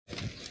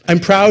I'm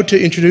proud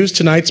to introduce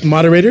tonight's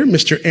moderator,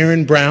 Mr.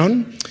 Aaron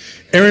Brown.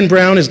 Aaron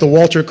Brown is the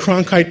Walter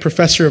Cronkite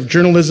Professor of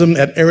Journalism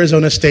at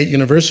Arizona State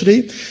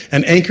University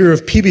and anchor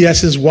of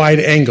PBS's Wide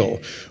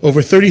Angle.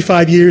 Over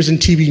 35 years in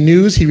TV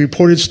news, he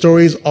reported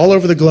stories all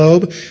over the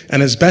globe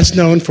and is best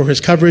known for his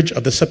coverage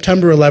of the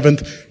September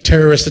 11th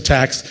terrorist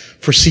attacks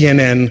for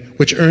CNN,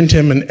 which earned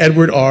him an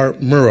Edward R.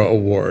 Murrow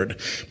Award.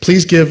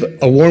 Please give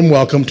a warm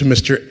welcome to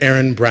Mr.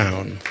 Aaron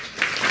Brown.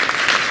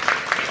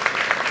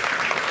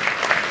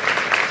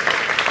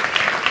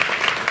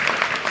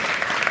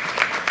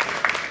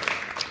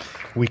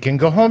 We can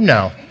go home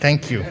now.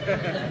 Thank you.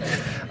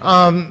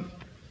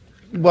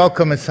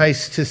 Welcome. It's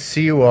nice to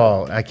see you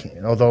all.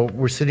 Although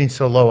we're sitting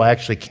so low, I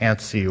actually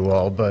can't see you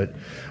all, but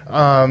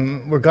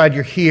we're glad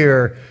you're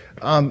here.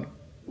 I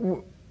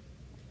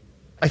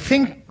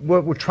think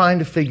what we're trying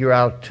to figure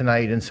out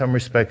tonight in some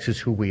respects is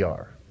who we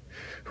are.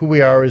 Who we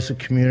are as a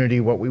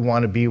community, what we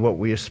want to be, what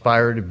we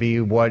aspire to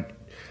be, what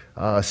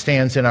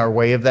stands in our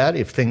way of that,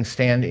 if things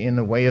stand in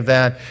the way of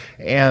that.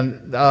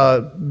 And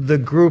the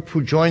group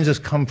who joins us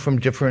come from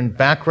different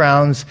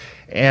backgrounds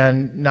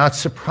and, not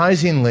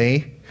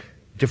surprisingly,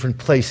 different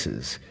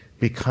places,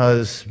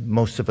 because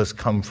most of us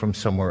come from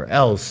somewhere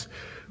else,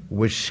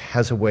 which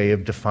has a way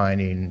of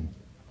defining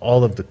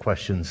all of the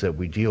questions that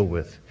we deal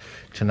with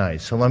tonight.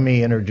 So let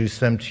me introduce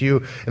them to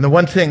you. And the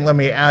one thing let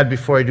me add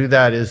before I do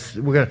that is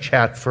we're going to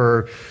chat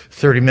for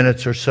 30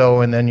 minutes or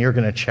so, and then you're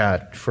going to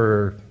chat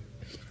for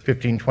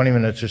 15, 20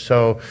 minutes or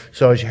so.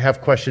 So as you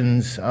have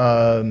questions,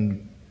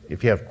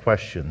 if you have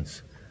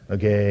questions,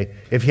 okay?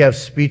 If you have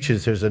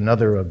speeches, there's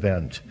another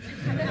event.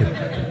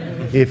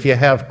 If you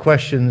have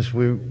questions,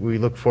 we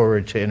look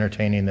forward to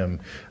entertaining them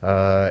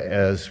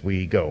as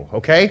we go,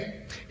 okay?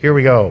 Here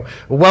we go.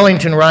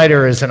 Wellington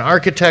Ryder is an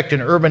architect,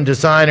 an urban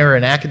designer,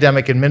 an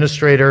academic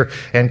administrator,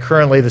 and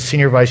currently the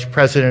Senior Vice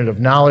President of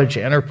Knowledge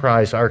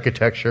Enterprise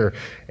Architecture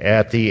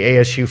at the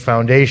ASU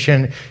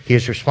Foundation. He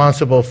is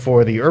responsible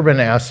for the urban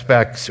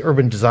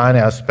design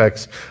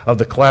aspects of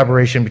the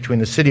collaboration between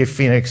the City of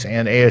Phoenix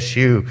and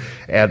ASU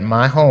at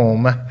my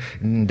home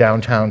in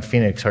downtown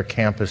Phoenix, our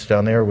campus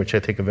down there, which I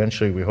think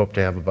eventually we hope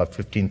to have about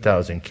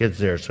 15,000 kids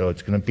there, so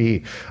it's going to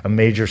be a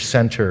major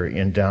center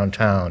in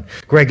downtown.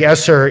 Greg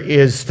Esser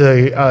is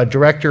the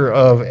director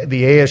of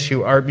the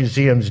ASU Art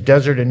Museum's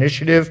Desert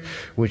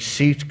Initiative, which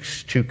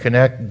seeks to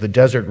connect the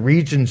desert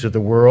regions of the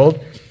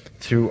world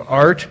through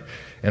art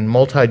and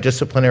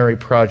multidisciplinary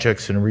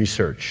projects and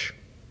research.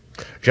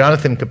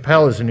 Jonathan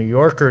Capel is a New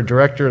Yorker,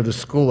 director of the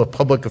School of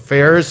Public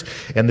Affairs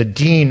and the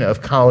dean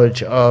of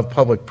College of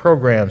Public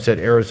Programs at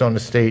Arizona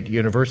State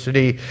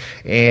University.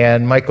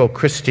 And Michael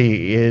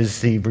Christie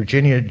is the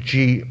Virginia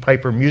G.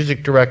 Piper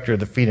music director of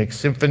the Phoenix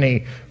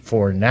Symphony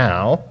for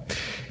now.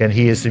 And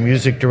he is the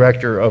music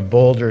director of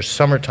Boulder's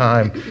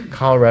Summertime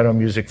Colorado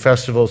Music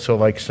Festival. So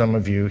like some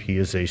of you, he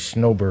is a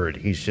snowbird.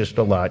 He's just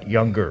a lot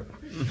younger.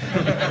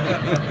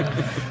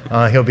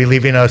 He'll be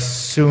leaving us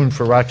soon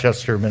for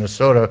Rochester,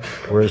 Minnesota,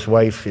 where his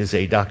wife is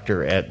a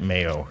doctor at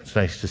Mayo. It's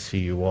nice to see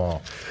you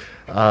all.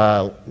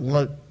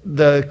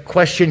 The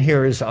question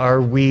here is,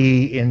 are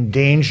we in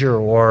danger,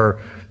 or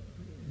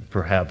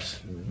perhaps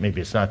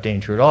maybe it's not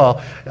danger at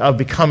all, of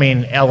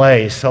becoming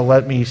LA? So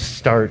let me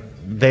start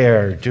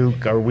there.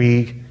 Duke, are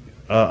we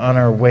on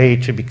our way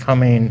to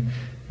becoming,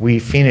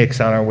 Phoenix,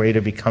 on our way to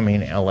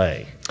becoming LA?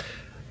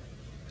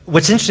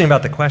 What's interesting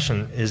about the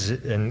question is,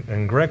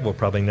 and Greg will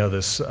probably know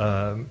this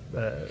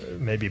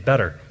maybe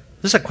better,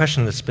 this is a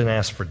question that's been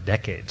asked for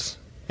decades.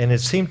 And it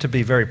seemed to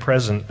be very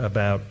present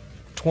about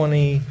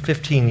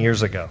 15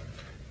 years ago,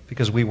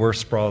 because we were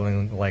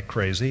sprawling like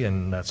crazy,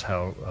 and that's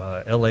how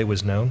LA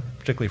was known,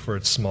 particularly for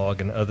its smog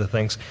and other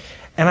things.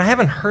 And I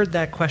haven't heard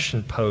that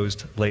question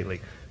posed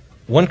lately.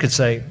 One could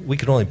say we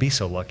could only be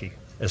so lucky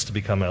as to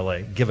become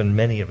LA, given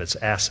many of its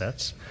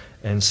assets.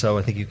 And so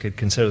I think you could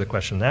consider the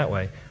question that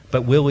way.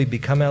 But will we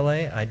become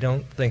LA? I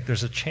don't think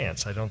there's a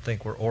chance. I don't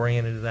think we're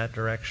oriented in that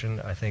direction.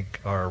 I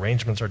think our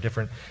arrangements are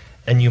different.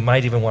 And you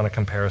might even want to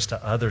compare us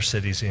to other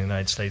cities in the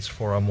United States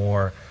for a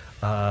more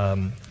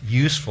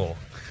useful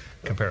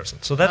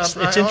comparison. So it's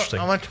interesting.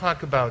 I want to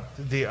talk about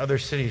the other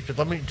cities, but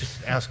let me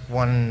just ask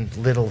one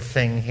little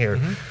thing here.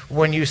 Mm-hmm.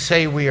 When you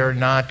say we are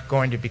not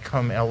going to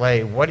become LA,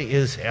 what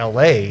is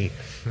LA?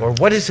 Or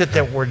what is it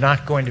that we're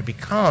not going to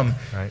become?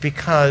 Right.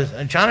 Because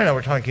John and I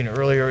were talking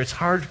earlier, it's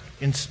hard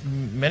in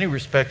many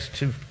respects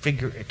to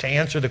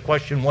answer the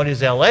question, what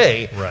is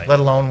LA, right, let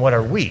alone what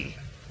are we?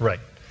 Right.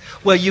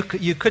 Well, you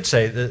could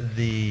say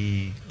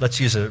let's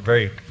use a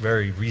very,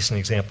 very recent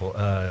example,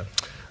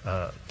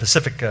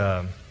 Pacific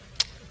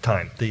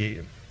Time, the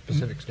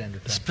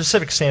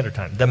Pacific Standard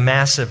Time, the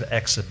massive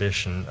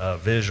exhibition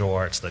of visual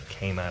arts that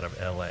came out of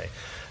LA.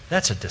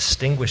 That's a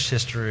distinguished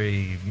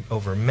history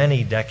over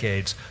many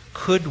decades.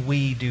 Could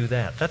we do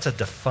that? That's a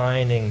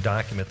defining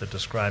document that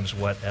describes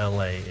what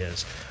LA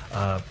is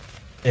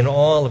in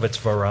all of its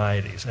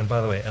varieties. And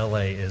by the way,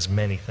 LA is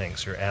many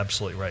things. You're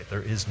absolutely right.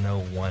 There is no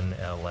one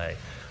LA.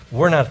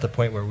 We're not at the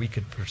point where we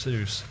could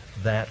produce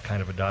that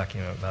kind of a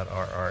document about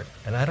our art,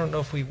 and I don't know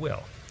if we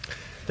will.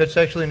 That's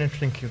actually an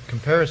interesting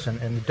comparison.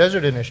 And the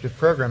Desert Initiative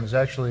program is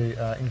actually,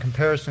 in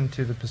comparison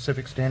to the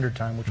Pacific Standard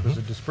Time, which was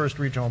a dispersed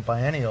regional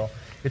biennial,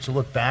 it's a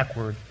look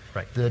backward.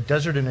 Right. The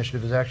Desert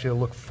Initiative is actually a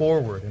look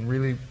forward and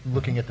really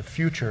looking at the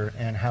future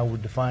and how we're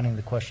defining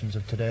the questions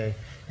of today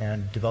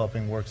and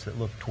developing works that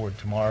look toward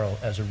tomorrow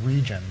as a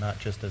region, not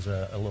just as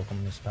a local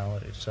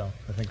municipality. So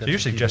I think that's So you're a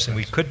key suggesting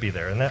we difference. could be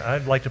there, and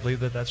I'd like to believe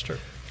that that's true.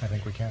 I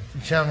think we can.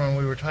 John, when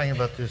we were talking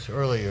about this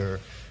earlier,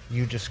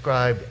 you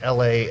described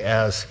LA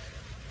as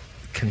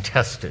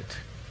contested.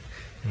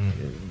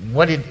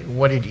 What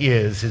it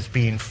is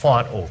being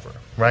fought over,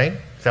 right?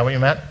 Is that what you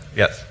meant?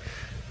 Yes.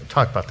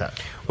 Talk about that.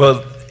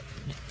 Well,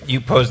 you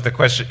posed the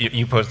question.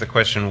 You posed the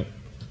question: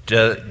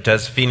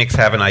 does Phoenix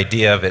have an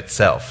idea of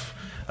itself?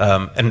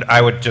 And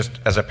I would just,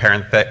 as a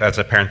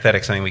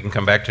parenthetic, something we can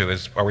come back to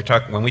is: when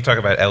we talk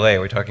about LA,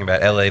 are we talking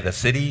about LA the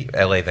city,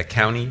 LA the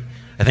county?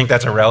 I think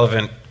that's a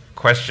relevant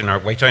question. Are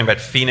we talking about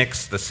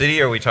Phoenix the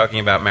city, or are we talking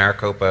about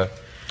Maricopa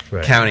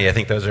County? I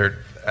think those are.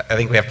 I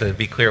think we have to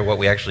be clear what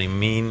we actually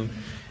mean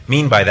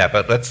by that.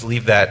 But let's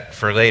leave that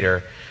for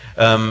later.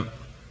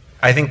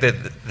 I think that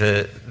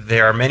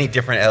there are many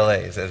different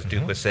LAs, as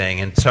Duke was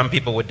saying, and some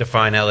people would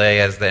define LA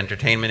as the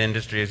entertainment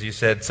industry, as you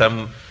said.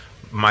 Some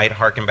might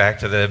harken back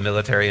to the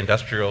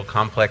military-industrial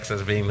complex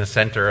as being the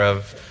center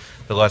of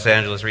the Los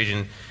Angeles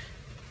region.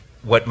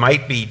 What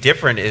might be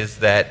different is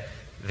that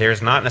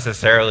there's not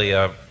necessarily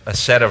a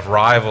set of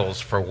rivals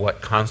for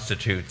what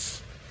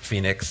constitutes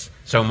Phoenix,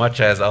 so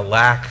much as a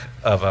lack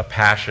of a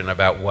passion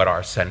about what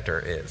our center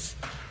is,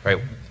 right?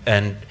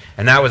 And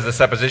that was the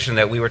supposition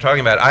that we were talking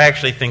about. I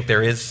actually think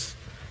there is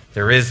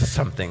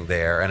something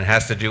there, and it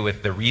has to do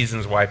with the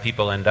reasons why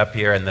people end up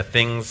here and the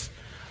things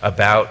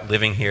about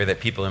living here that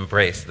people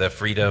embrace, the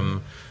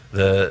freedom,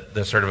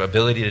 the sort of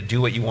ability to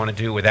do what you want to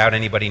do without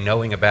anybody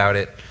knowing about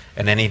it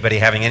and anybody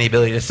having any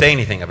ability to say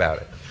anything about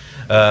it.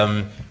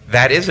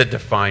 That is a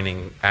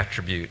defining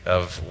attribute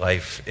of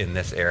life in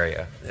this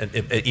area,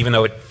 even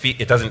though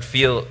it doesn't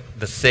feel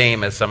the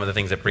same as some of the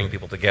things that bring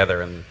people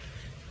together in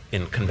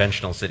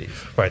conventional cities.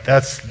 Right.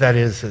 That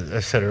is, as I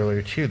said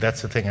earlier too,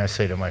 that's the thing I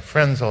say to my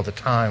friends all the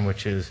time,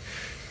 which is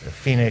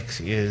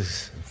Phoenix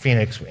is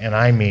Phoenix, and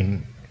I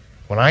mean,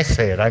 when I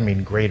say it, I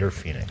mean greater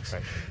Phoenix.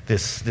 Right.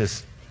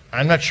 This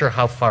I'm not sure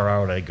how far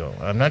out I go.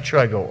 I'm not sure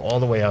I go all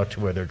the way out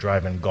to where they're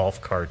driving golf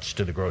carts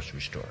to the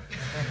grocery store.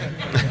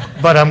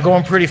 But I'm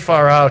going pretty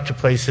far out to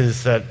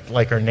places that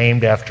are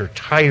named after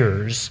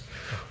tires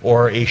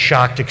or a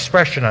shocked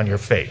expression on your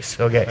face.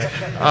 Okay.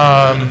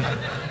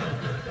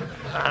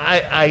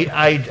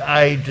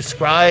 I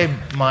describe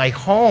my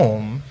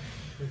home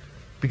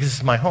because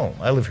it's my home.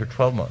 I live here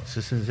 12 months.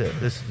 This is it.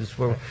 This is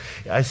where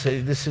I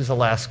say this is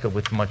Alaska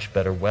with much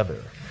better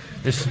weather.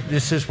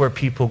 This is where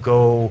people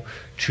go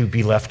to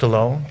be left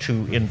alone,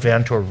 to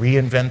invent or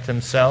reinvent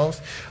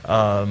themselves.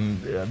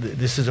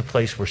 This is a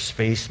place where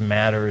space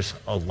matters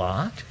a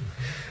lot.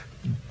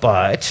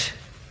 But,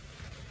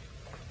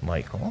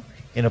 Michael,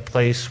 in a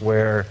place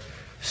where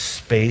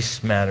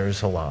space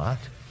matters a lot,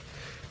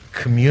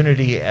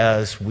 community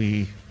as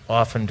we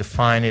often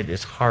define it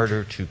is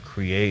harder to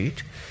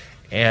create,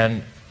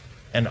 and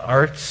an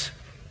arts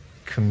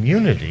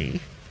community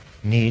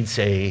needs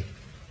a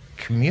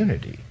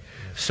community.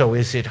 So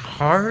is it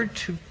hard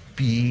to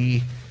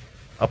be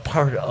a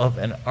part of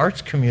an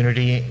arts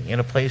community in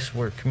a place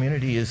where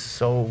community is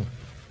so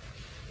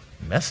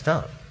messed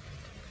up?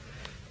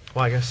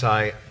 Well, I guess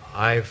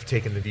I've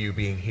taken the view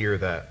being here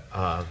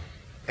that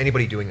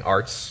anybody doing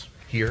arts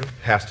here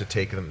has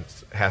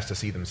to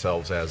see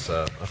themselves as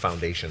a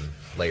foundation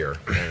layer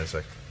and as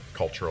a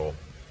cultural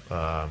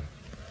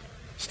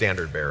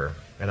standard bearer.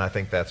 And I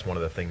think that's one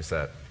of the things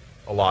that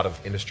a lot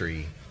of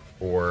industry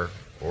or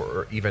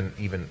even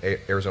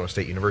Arizona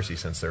State University,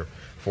 since there are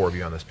four of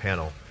you on this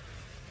panel,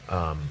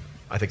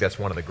 I think that's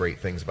one of the great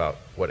things about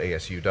what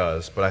ASU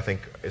does. But I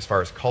think as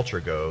far as culture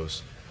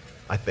goes,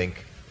 I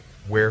think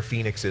where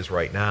Phoenix is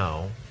right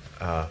now,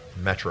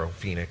 Metro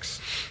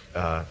Phoenix,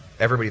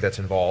 everybody that's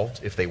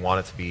involved, if they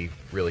want it to be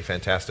really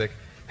fantastic,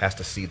 has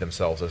to see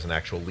themselves as an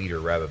actual leader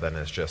rather than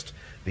as just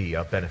the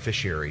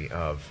beneficiary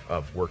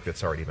of work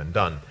that's already been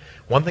done.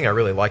 One thing I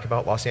really like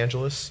about Los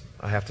Angeles,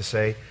 I have to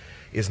say,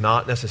 is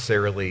not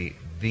necessarily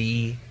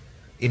the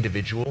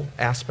individual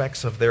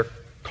aspects of their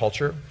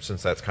culture,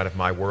 since that's kind of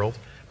my world,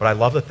 but I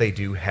love that they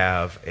do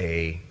have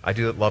a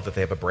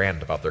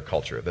brand about their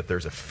culture, that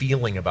there's a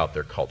feeling about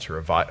their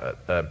culture,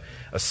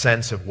 a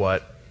sense of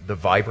what the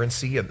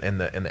vibrancy and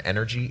the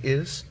energy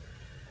is.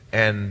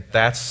 And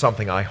that's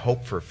something I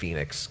hope for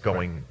Phoenix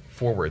going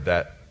forward,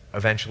 that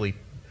eventually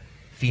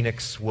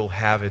Phoenix will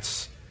have a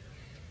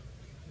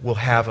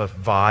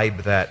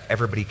vibe that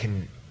everybody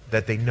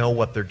that they know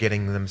what they're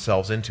getting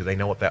themselves into. They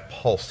know what that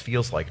pulse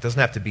feels like. It doesn't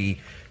have to be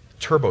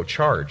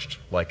turbocharged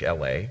like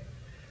LA,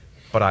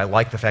 but I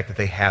like the fact that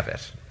they have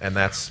it. And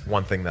that's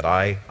one thing that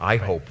I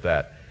hope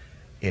that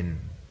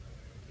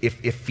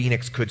if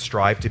Phoenix could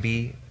strive to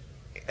be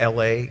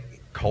LA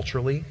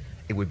culturally,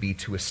 it would be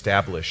to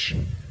establish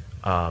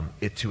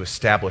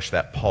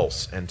that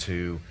pulse and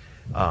to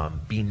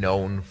be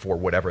known for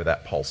whatever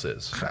that pulse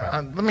is.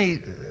 Let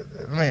me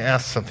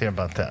ask something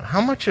about that.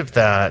 How much of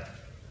that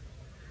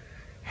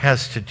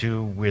has to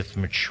do with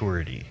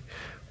maturity?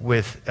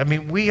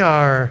 We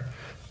are.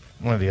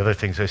 One of the other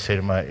things I say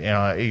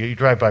to you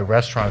drive by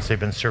restaurants, they've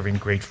been serving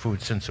great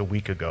food since a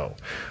week ago.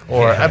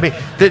 Or,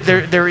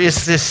 there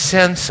is this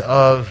sense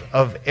of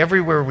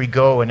everywhere we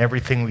go and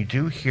everything we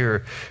do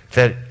here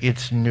that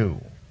it's new.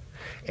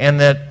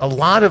 And that a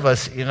lot of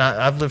us,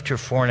 I've lived here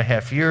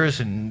 4.5 years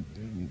and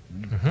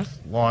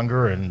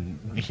longer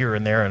and here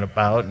and there and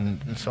about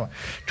and so on,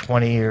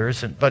 20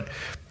 years. But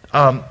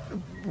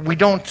we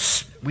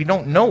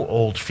don't know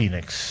old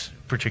Phoenix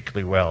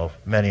particularly well,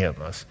 many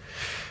of us.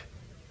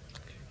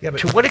 Yeah,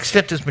 but to what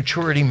extent does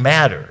maturity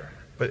matter?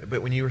 But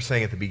when you were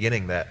saying at the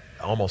beginning that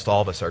almost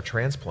all of us are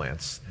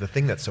transplants, the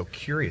thing that's so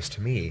curious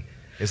to me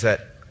is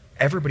that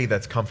everybody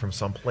that's come from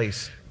some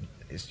place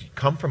is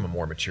come from a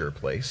more mature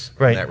place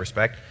in that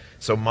respect.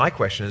 So my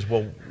question is,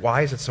 well,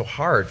 why is it so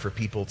hard for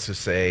people to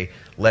say,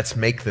 let's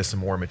make this a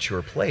more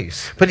mature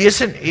place? But is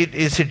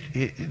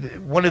it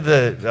one of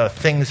the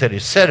things that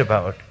is said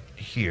about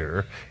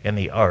here in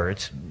the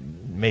arts,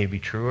 may be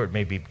true or it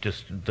may be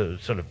just the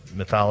sort of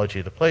mythology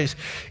of the place,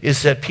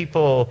 is that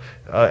people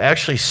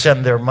actually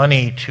send their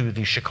money to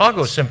the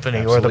Chicago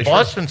Symphony or the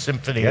Boston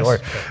Symphony.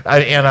 Yes.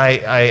 And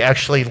I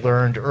actually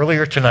learned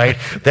earlier tonight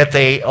that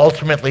they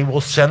ultimately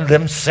will send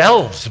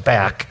themselves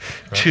back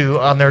to,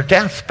 on their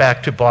death,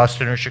 back to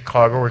Boston or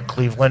Chicago or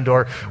Cleveland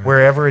or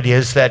wherever it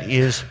is that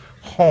is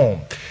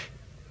home.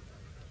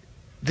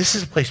 This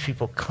is a place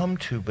people come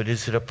to, but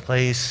is it a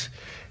place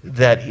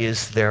that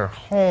is their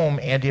home?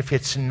 And if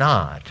it's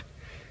not,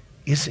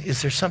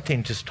 is there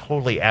something just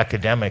totally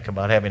academic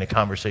about having a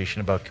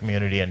conversation about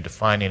community and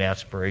defining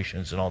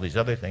aspirations and all these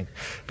other things?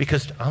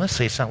 Because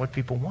honestly, it's not what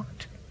people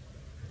want.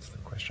 That's the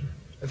question.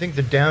 I think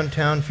the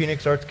downtown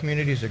Phoenix arts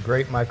community is a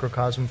great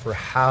microcosm for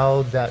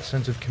how that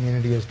sense of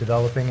community is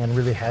developing and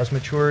really has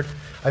matured.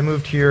 I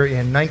moved here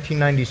in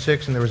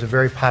 1996 and there was a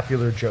very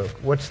popular joke.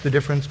 What's the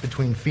difference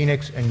between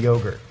Phoenix and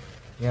yogurt?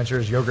 The answer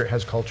is yogurt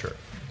has culture.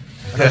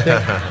 And I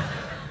think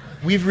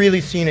we've really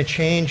seen a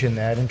change in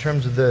that in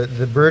terms of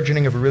the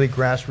burgeoning of a really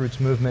grassroots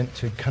movement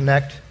to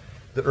connect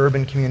the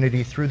urban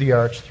community through the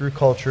arts, through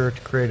culture,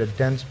 to create a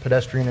dense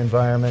pedestrian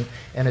environment,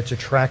 and it's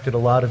attracted a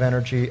lot of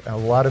energy, a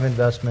lot of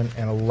investment,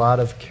 and a lot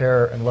of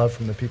care and love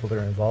from the people that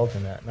are involved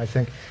in that. And I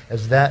think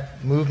as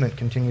that movement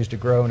continues to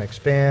grow and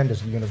expand,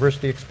 as the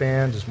university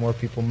expands, as more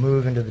people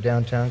move into the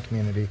downtown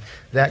community,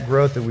 that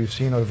growth that we've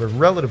seen over a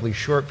relatively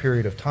short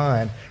period of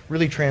time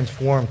really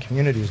transformed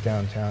communities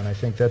downtown. I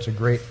think that's a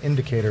great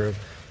indicator of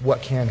what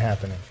can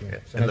happen in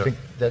Phoenix. And I think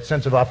that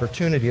sense of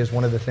opportunity is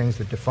one of the things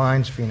that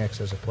defines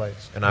Phoenix as a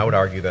place. And I would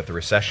argue that the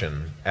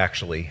recession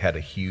actually had a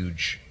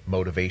huge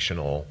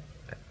motivational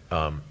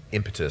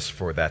impetus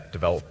for that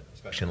development,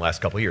 especially in the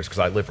last couple of years, because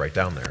I live right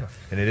down there.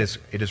 And it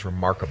is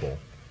remarkable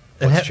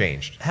what's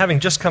changed. Having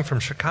just come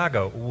from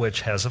Chicago, which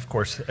has, of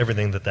course,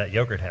 everything that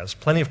yogurt has,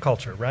 plenty of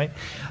culture, right?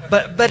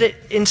 But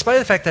in spite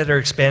of the fact that they're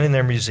expanding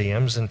their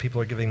museums and people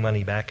are giving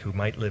money back who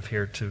might live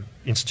here to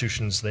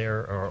institutions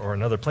there or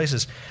in other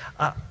places,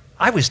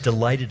 I was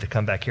delighted to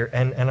come back here,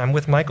 and I'm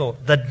with Michael.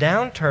 The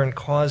downturn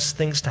caused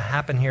things to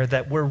happen here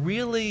that were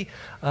really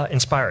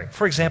inspiring.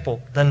 For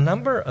example, the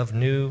number of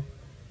new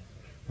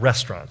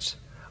restaurants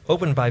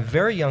opened by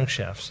very young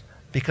chefs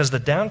because the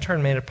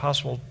downturn made it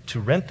possible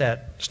to rent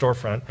that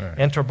storefront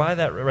and to buy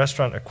that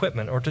restaurant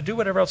equipment or to do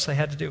whatever else they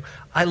had to do.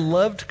 I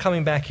loved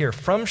coming back here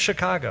from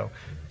Chicago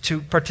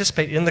to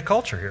participate in the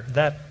culture here,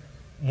 that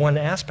one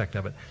aspect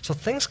of it. So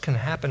things can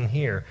happen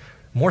here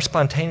more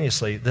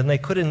spontaneously than they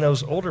could in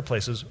those older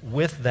places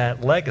with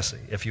that legacy,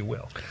 if you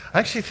will. I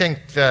actually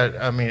think that,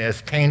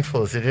 as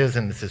painful as it is,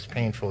 and it's as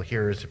painful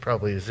here as it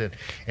probably is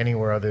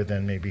anywhere other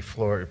than maybe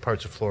Florida,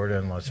 parts of Florida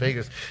and Las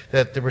Vegas,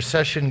 that the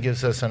recession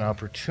gives us an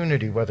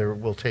opportunity, whether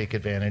we'll take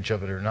advantage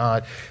of it or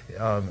not.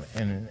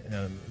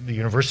 The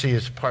university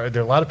is part,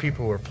 there are a lot of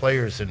people who are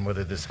players in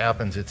whether this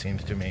happens, it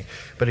seems to me,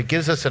 but it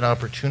gives us an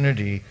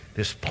opportunity,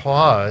 this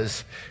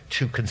pause,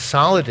 to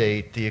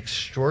consolidate the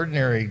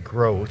extraordinary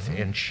growth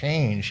and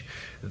change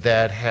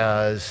that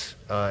has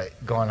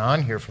gone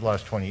on here for the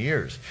last 20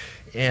 years.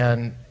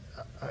 And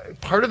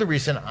part of the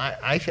reason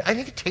I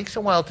think it takes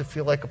a while to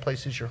feel like a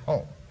place is your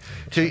home,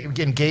 to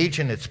engage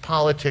in its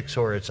politics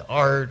or its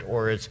art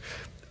or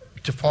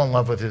to fall in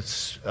love with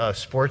its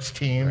sports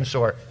teams.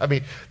 Or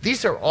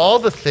these are all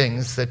the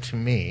things that to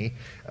me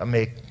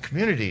make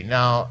community.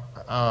 Now,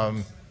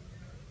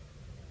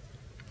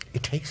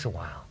 it takes a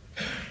while.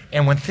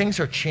 And when things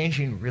are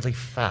changing really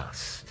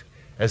fast,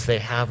 as they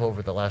have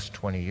over the last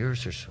 20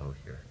 years or so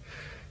here,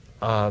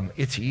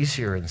 it's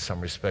easier in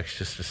some respects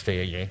just to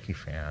stay a Yankee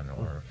fan.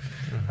 Or,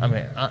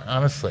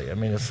 honestly,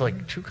 it's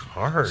like too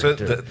hard. So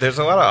there's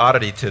a lot of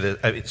oddity to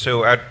this.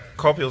 So I'd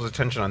call people's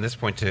attention on this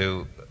point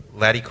to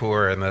Laddie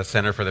Kaur and the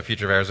Center for the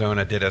Future of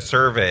Arizona did a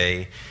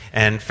survey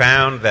and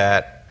found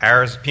that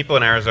people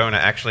in Arizona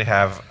actually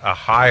have a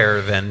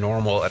higher than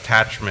normal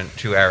attachment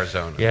to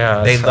Arizona.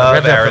 Yeah, they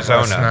love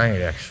Arizona, last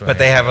night, actually. but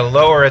they have a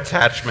lower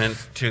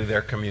attachment to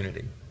their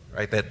community.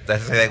 right? That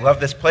they love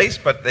this place,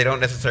 but they don't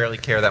necessarily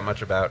care that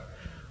much about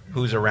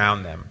who's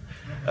around them.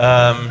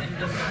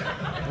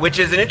 Which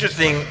is an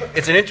interesting.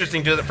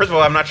 First of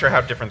all, I'm not sure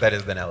how different that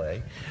is than LA,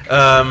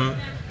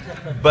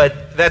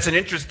 but that's an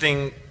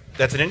interesting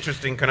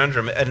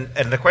conundrum.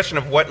 And the question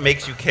of what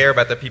makes you care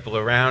about the people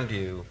around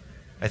you,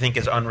 I think,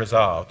 is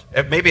unresolved.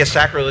 It may be a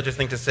sacrilegious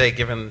thing to say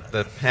given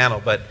the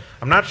panel, but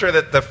I'm not sure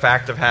that the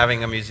fact of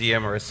having a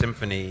museum or a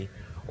symphony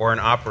or an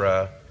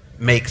opera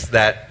makes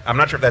that. I'm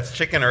not sure if that's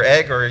chicken or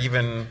egg or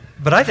even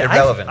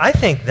irrelevant. I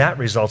think that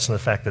results in the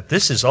fact that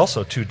this is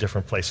also two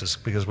different places,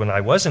 because when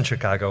I was in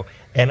Chicago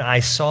and I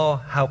saw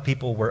how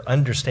people were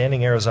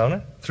understanding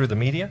Arizona through the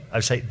media, I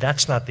would say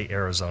that's not the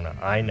Arizona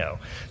I know.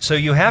 So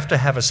you have to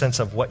have a sense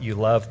of what you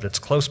love that's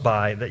close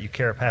by, that you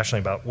care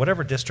passionately about,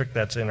 whatever district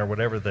that's in or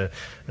whatever the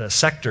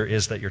sector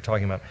is that you're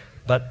talking about.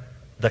 But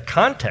the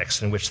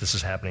context in which this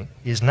is happening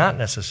is not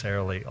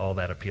necessarily all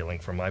that appealing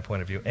from my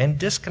point of view, and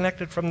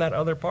disconnected from that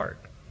other part.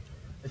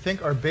 I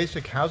think our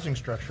basic housing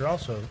structure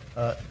also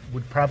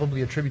would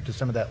probably attribute to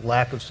some of that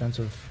lack of sense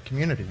of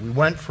community. We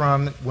went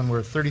from, when we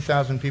were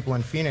 30,000 people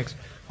in Phoenix,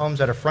 homes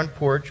had a front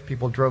porch,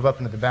 people drove up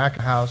into the back of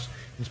the house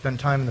and spent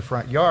time in the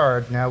front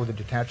yard. Now with a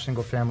detached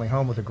single-family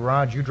home with a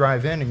garage, you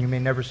drive in and you may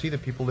never see the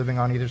people living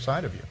on either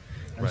side of you.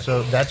 And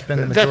so that's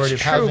been the majority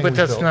of housing but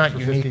that's we've not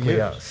built for 50 uniquely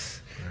years.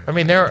 us. I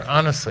mean, there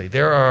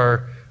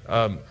are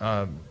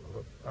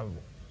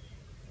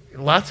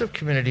lots of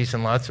communities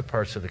in lots of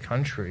parts of the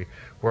country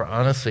where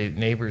honestly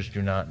neighbors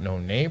do not know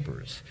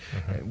neighbors,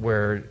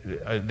 where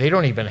they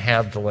don't even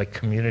have the like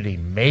community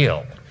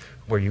mail,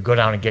 where you go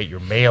down and get your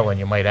mail and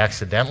you might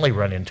accidentally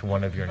run into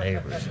one of your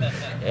neighbors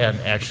and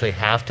actually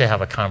have to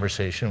have a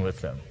conversation with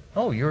them.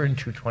 Oh, you're in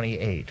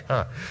 228,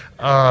 huh?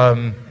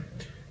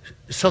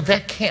 So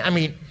that can't, I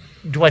mean,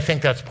 do I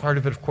think that's part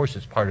of it? Of course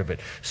it's part of it.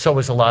 So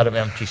is a lot of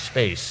empty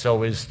space.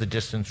 So is the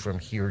distance from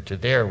here to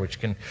there, which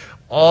can,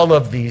 all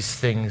of these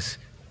things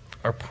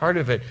are part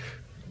of it.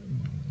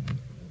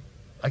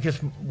 I guess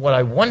what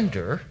I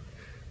wonder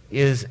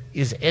is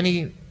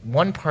any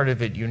one part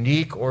of it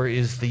unique, or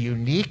is the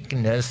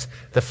uniqueness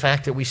the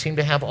fact that we seem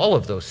to have all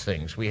of those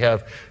things? We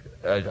have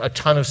a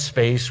ton of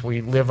space,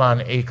 we live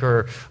on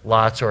acre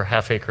lots or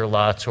half-acre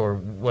lots or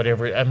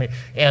whatever, I mean,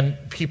 and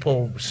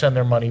people send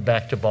their money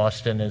back to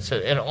Boston,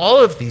 and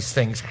all of these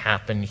things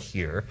happen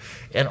here,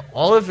 and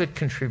all of it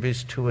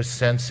contributes to a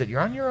sense that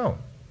you're on your own.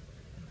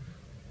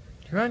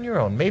 You're on your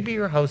own. Maybe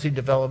you're housing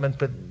development,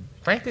 but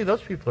frankly,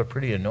 those people are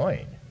pretty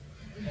annoying.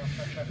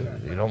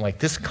 You don't like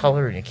this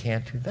color and you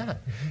can't do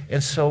that.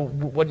 And so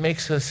what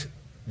makes us,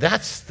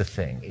 that's the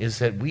thing, is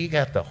that we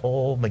got the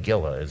whole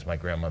Megillah, as my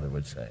grandmother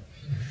would say.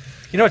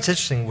 You know, it's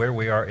interesting where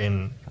we are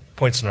in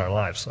points in our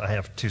lives. I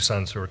have two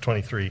sons who are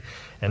 23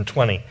 and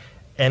 20.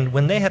 And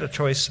when they had a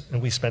choice,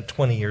 and we spent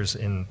 20 years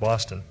in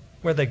Boston,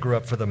 where they grew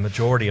up for the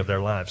majority of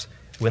their lives,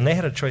 when they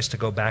had a choice to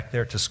go back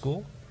there to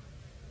school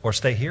or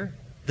stay here,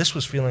 this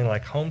was feeling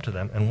like home to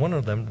them, and one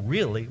of them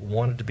really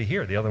wanted to be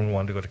here. The other one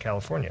wanted to go to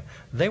California.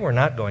 They were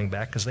not going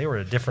back because they were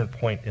at a different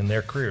point in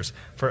their careers.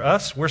 For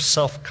us, we're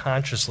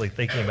self-consciously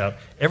thinking about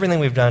everything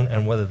we've done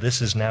and whether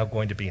this is now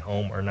going to be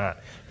home or not.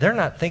 They're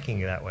not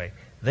thinking that way.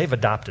 They've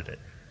adopted it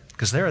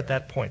because they're at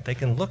that point. They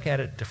can look at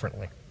it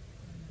differently.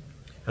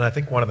 And I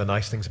think one of the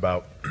nice things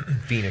about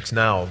Phoenix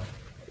now,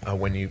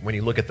 when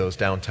you look at those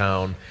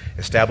downtown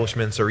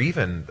establishments, or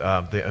even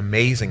the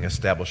amazing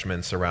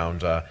establishments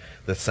around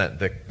the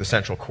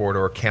Central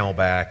Corridor,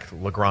 Camelback,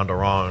 La Grande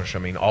Orange, I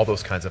mean, all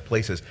those kinds of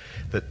places,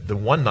 the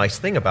one nice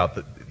thing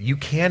about you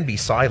can be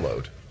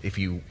siloed if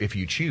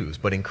you choose,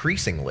 but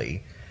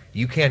increasingly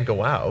you can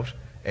go out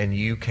and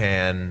you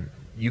can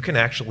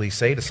actually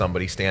say to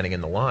somebody standing in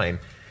the line,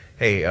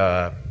 hey,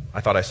 I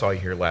thought I saw you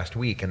here last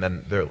week, and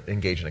then they'll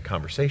engage in a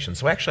conversation.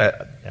 So actually,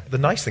 the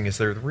nice thing is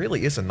there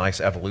really is a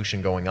nice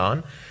evolution going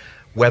on.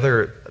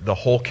 Whether the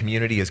whole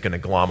community is going to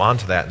glom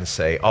onto that and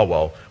say, oh,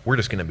 well, we're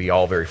just going to be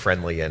all very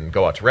friendly and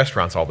go out to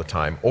restaurants all the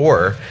time,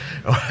 or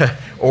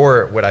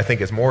what I think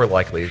is more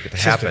likely to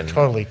happen. Just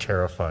totally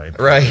terrified.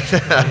 Right.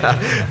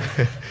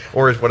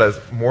 Or what is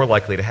more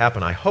likely to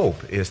happen, I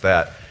hope, is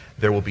that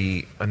there will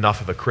be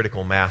enough of a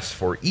critical mass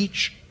for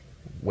each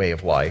way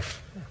of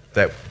life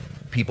that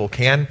people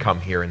can come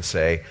here and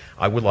say,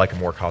 I would like a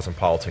more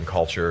cosmopolitan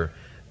culture,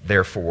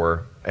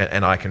 therefore,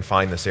 and I can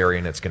find this area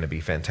and it's going to be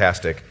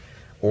fantastic,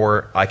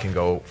 or I can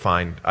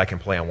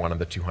play on one of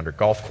the 200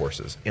 golf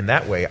courses. In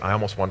that way, I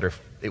almost wonder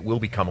if it will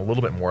become a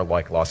little bit more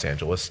like Los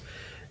Angeles,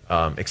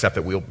 except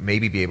that we'll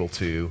maybe be able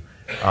to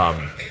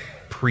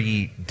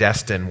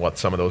predestine what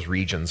some of those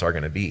regions are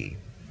going to be.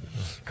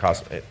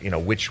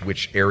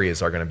 Which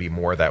areas are going to be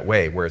more that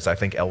way, whereas I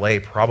think LA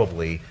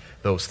probably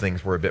those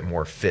things were a bit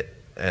more fit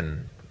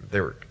and they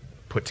were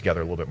put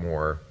together a little bit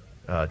more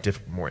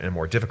in a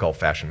more difficult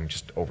fashion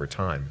just over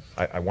time.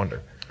 I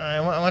wonder. I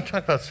want to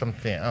talk about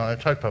something. I want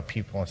to talk about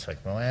people in a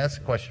second. I want to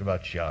ask a question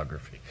about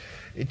geography.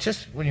 It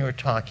just, when you were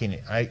talking,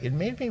 it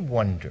made me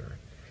wonder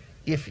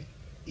if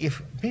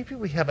maybe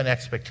we have an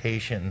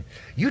expectation.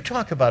 You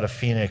talk about a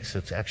Phoenix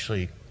that's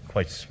actually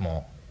quite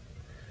small.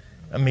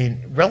 I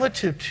mean,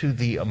 relative to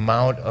the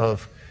amount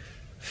of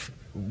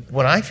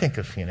when I think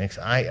of Phoenix,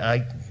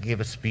 I gave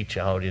a speech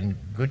out in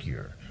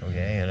Goodyear,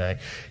 okay, and I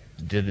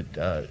did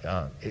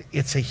it.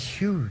 It's a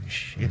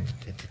huge. It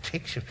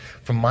takes you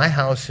from my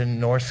house in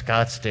North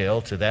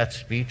Scottsdale to that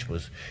speech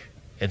was,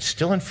 it's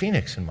still in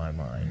Phoenix in my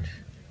mind.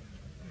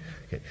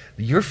 Okay.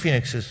 Your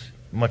Phoenix is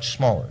much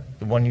smaller,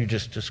 the one you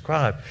just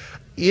described.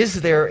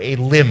 Is there a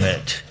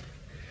limit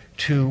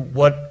to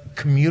what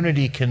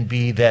community can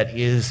be that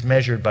is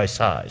measured by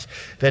size?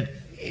 That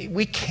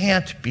we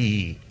can't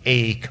be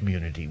a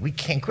community. We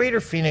can't. Greater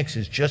Phoenix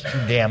is just too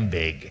damn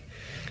big.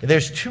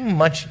 There's too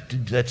much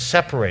that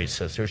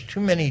separates us. There's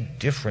too many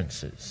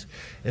differences.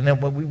 And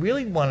then what we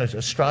really want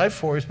to strive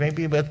for is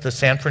maybe with the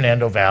San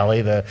Fernando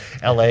Valley, the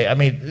LA, I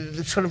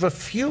mean, sort of a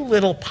few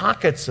little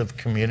pockets of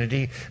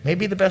community,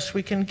 maybe the best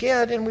we can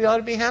get, and we ought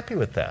to be happy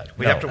with that.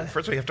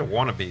 First of all, you have to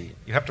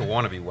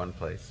want to be one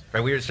place.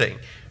 Right? We were saying,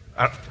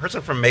 a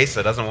person from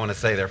Mesa doesn't want to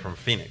say they're from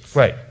Phoenix.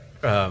 Right.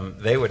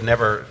 They would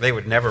never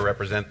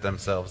represent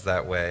themselves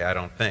that way, I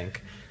don't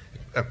think,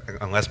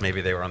 unless maybe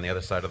they were on the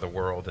other side of the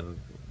world and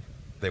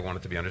they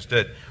wanted to be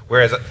understood.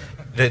 Whereas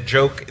the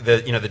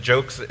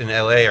jokes in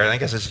LA, or I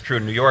guess this is true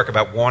in New York,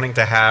 about wanting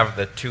to have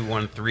the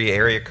 213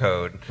 area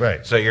code,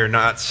 right? So you're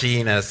not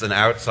seen as an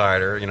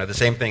outsider. You know, the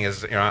same thing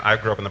as, I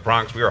grew up in the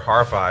Bronx. We were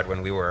horrified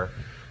when we were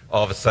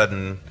all of a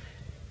sudden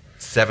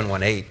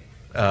 718.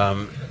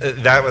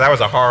 That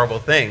was a horrible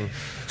thing.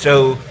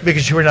 So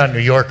because you were not New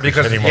Yorkers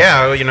anymore.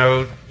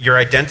 Yeah, your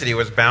identity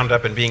was bound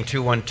up in being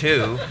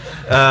 212,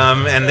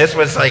 and this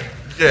was like,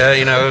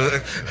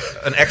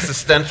 an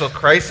existential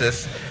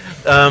crisis.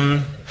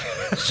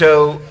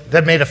 So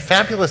that made a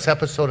fabulous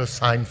episode of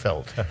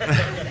Seinfeld.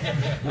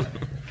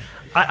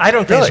 I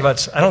don't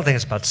think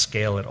it's about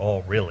scale at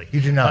all, really.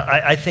 You do not.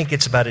 I think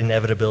it's about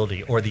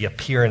inevitability or the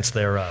appearance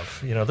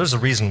thereof. There's a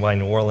reason why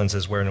New Orleans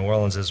is where New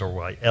Orleans is, or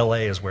why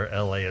LA is where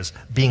LA is.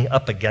 Being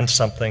up against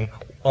something,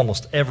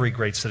 almost every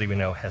great city we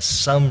know has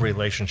some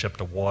relationship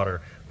to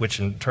water, which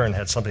in turn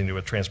had something to do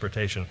with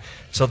transportation.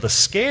 So the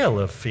scale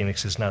of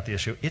Phoenix is not the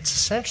issue. It's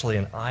essentially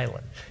an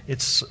island.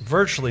 It's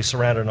virtually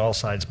surrounded on all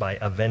sides by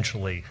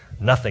eventually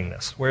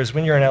nothingness. Whereas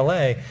when you're in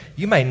LA,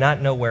 you might not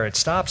know where it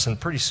stops, and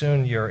pretty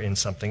soon you're in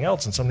something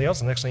else, and something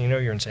else, and next thing you know,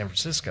 you're in San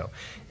Francisco.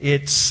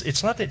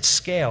 It's not its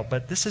scale,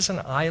 but this is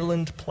an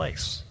island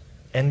place.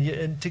 And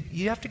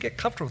you have to get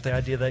comfortable with the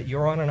idea that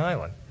you're on an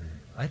island.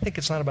 I think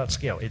it's not about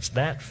scale. It's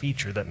that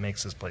feature that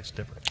makes this place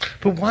different.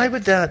 But why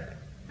would that...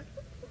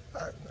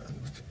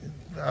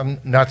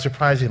 not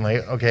surprisingly,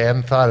 okay, I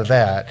hadn't thought of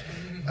that.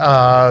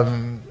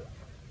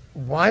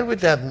 Why would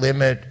that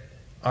limit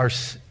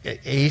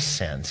any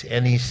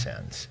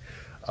sense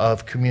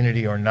of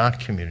community or not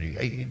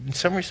community? In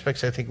some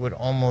respects, I think it would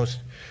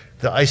almost,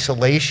 the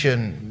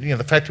isolation,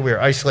 the fact that we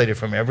are isolated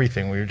from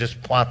everything, we were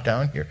just plopped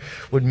down here,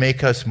 would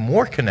make us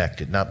more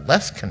connected, not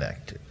less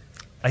connected.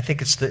 I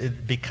think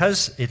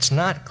because it's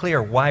not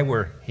clear why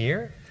we're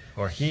here,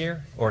 or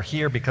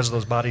here because of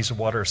those bodies of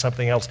water or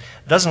something else,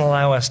 doesn't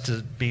allow us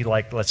to be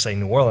like, let's say,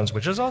 New Orleans,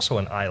 which is also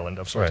an island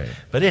of sorts. Right.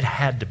 But it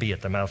had to be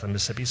at the mouth of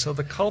Mississippi, so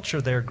the culture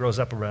there grows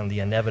up around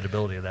the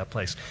inevitability of that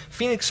place.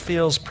 Phoenix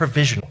feels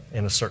provisional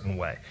in a certain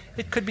way.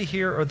 It could be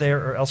here or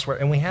there or elsewhere,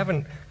 and we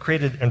haven't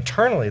created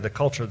internally the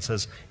culture that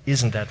says,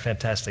 isn't that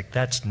fantastic?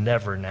 That's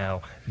never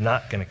now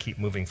not going to keep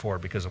moving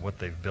forward because of what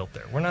they've built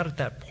there. We're not at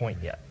that point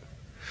yet.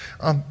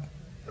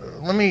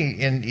 Let me,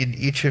 in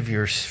each of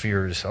your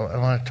spheres, I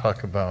want to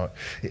talk about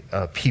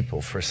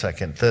people for a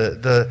second.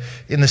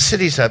 In the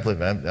cities I've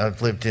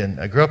lived in,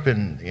 I grew up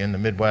in the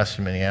Midwest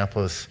in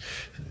Minneapolis,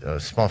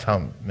 small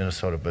town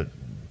Minnesota, but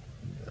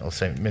I'll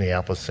say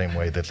Minneapolis the same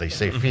way that they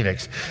say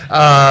Phoenix.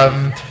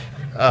 And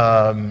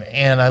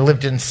I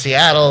lived in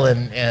Seattle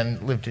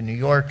and lived in New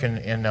York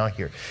and now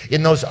here.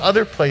 In those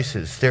other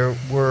places, there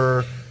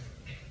were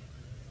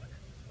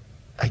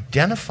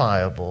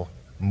identifiable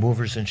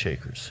movers and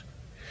shakers.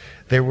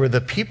 There were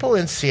the people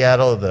in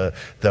Seattle, the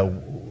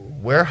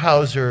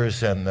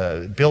Weyerhaeusers and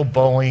the Bill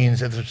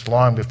Boeings. It was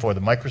long before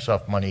the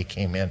Microsoft money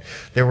came in.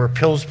 There were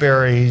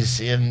Pillsbury's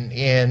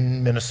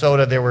in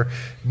Minnesota. There were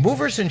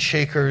movers and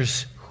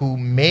shakers who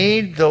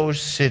made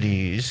those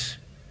cities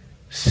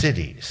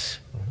cities.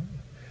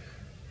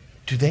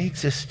 Do they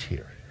exist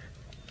here?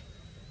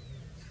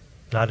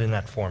 Not in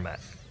that format.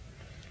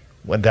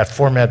 Would that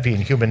format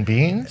being human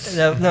beings?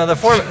 No, the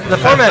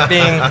format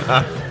being,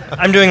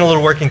 I'm doing a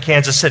little work in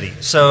Kansas City.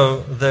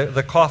 So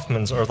the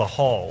Kaufmans or the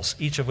Halls,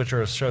 each of which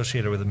are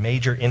associated with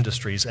major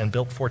industries and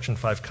built Fortune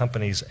 5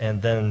 companies,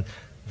 and then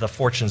the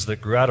fortunes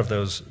that grew out of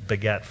those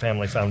begat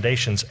family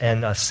foundations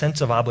and a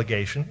sense of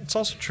obligation. It's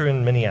also true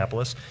in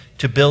Minneapolis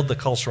to build the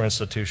cultural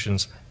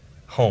institutions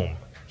home,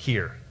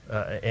 here.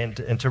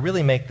 And to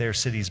really make their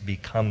cities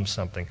become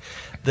something.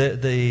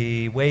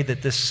 The way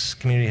that this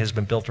community has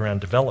been built around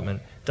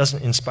development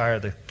doesn't inspire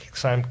the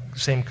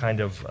same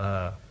kind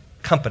of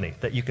company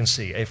that you can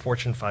see, a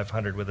Fortune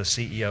 500 with a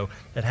CEO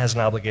that has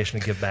an obligation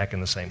to give back in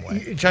the same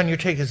way. John, your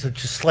take is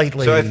just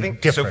slightly so I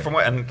think, different. So from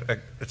what, and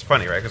it's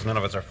funny, right, because none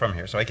of us are from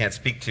here, so I can't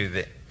speak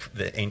to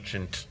the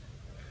ancient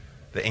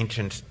the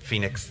ancient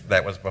Phoenix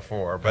that was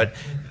before. But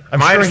I'm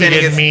my sure he understanding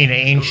didn't is, mean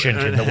ancient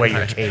in the way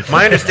you're taking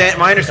my it.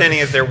 understanding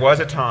is there was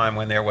a time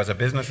when there was a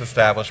business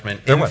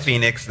establishment in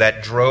Phoenix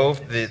that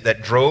drove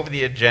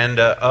the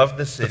agenda of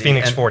the city. The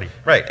Phoenix and, 40.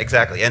 Right,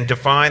 exactly, and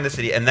defined the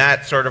city, and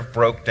that sort of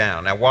broke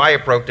down. Now, why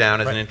it broke down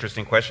is an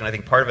interesting question. I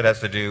think part of it has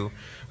to do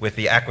with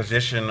the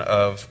acquisition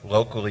of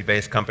locally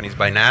based companies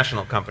by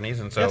national companies,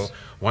 and so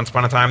once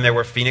upon a time there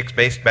were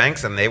Phoenix-based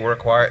banks, and they were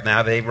acquired.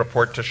 Now they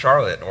report to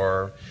Charlotte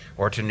or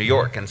to New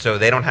York, and so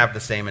they don't have the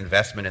same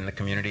investment in the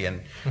community,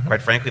 and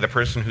quite frankly, the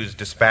person who's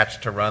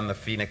dispatched to run the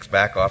Phoenix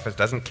back office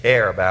doesn't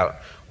care about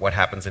what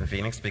happens in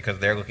Phoenix because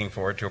they're looking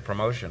forward to a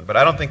promotion. But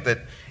I don't think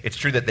that it's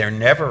true that there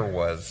never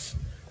was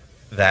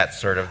that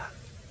sort of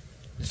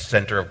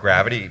center of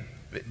gravity.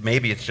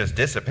 Maybe it's just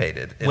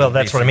dissipated. Well,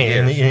 that's what I mean.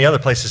 In Years. the other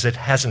places, it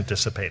hasn't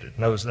dissipated.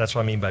 No, that's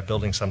what I mean by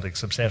building something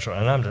substantial.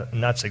 And I'm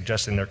not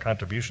suggesting their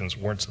contributions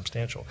weren't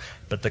substantial.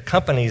 But the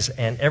companies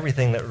and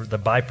everything, the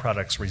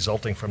byproducts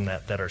resulting from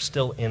that are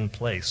still in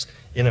place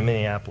in a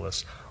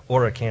Minneapolis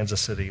or a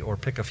Kansas City or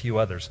pick a few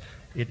others,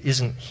 it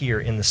isn't here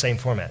in the same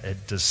format.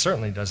 It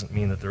certainly doesn't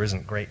mean that there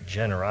isn't great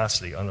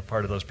generosity on the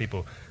part of those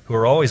people who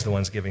are always the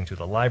ones giving to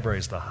the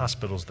libraries, the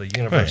hospitals, the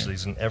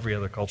universities, and every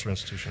other cultural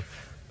institution.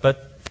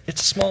 But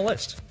it's a small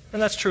list,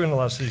 and that's true in a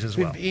lot of cities as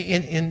well.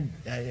 In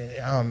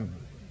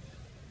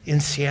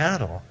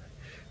Seattle,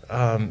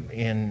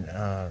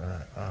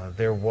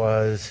 there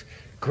was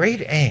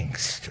great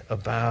angst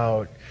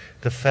about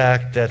the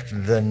fact that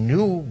the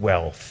new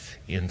wealth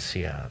in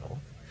Seattle,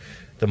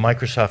 the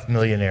Microsoft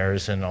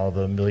millionaires and all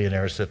the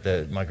millionaires that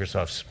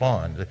Microsoft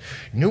spawned, the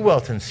new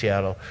wealth in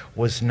Seattle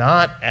was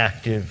not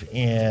active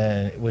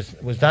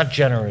was not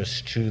generous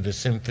to the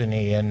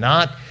symphony and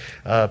not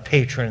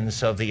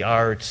patrons of the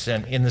arts,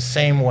 and in the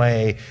same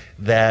way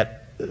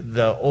that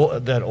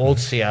that old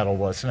Seattle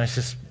was, and I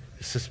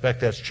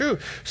suspect that's true.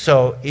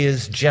 So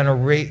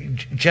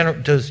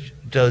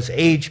does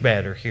age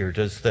matter here?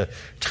 Does the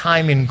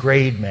time and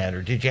grade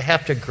matter? Did you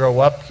have to grow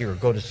up here,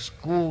 go to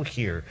school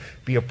here,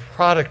 be a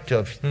product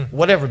of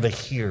whatever the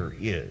here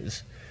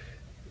is?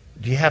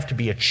 Do you have to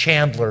be a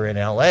Chandler in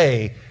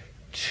LA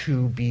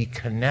to be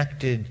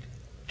connected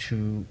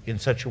to in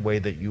such a way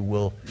that you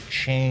will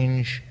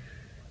change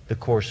the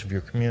course of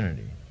your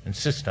community,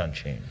 insist on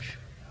change?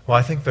 Well,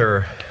 I think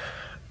there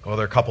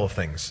are a couple of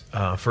things.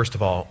 First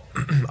of all,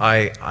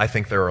 I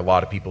think there are a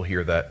lot of people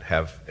here that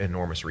have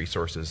enormous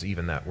resources,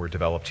 even that were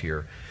developed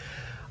here.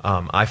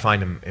 I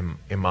find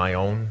in my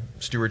own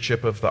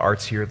stewardship of the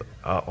arts here,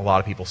 a lot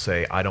of people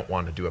say, I don't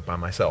want to do it by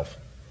myself.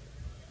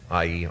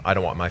 I.e., I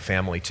don't want my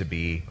family to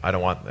be, I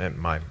don't want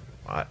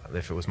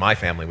if it was my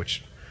family,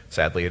 which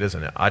sadly it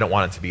isn't, I don't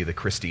want it to be the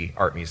Christie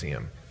Art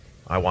Museum.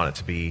 I want it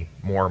to be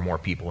more and more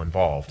people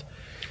involved.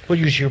 Well,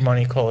 use your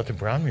money, call it the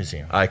Brown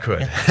Museum. I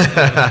could.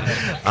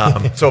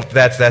 So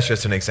that's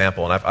just an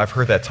example, and I've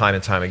heard that time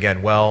and time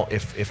again. Well,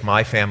 if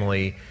my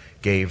family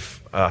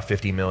gave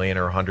 $50 million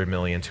or $100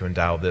 million to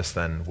endow this,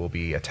 then we'll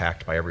be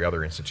attacked by every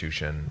other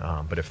institution.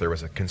 But if there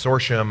was a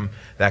consortium,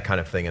 that kind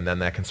of thing, and then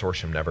that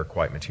consortium never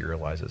quite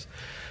materializes.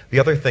 The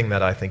other thing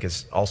that I think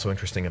is also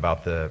interesting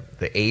about the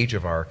age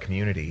of our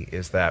community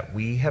is that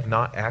we have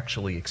not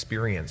actually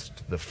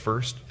experienced the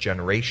first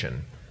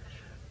generation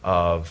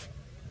of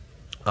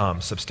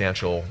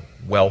substantial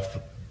wealth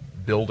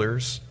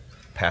builders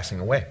passing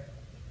away.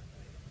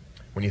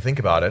 When you think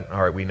about it,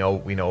 all right, we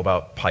know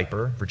about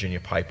Piper, Virginia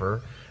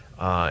Piper,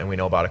 and we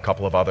know about a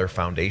couple of other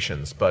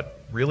foundations. But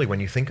really, when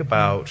you think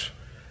about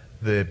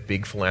the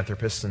big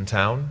philanthropists in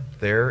town,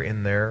 they're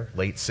in their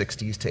late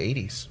 60s to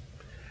 80s.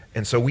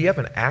 And so we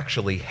haven't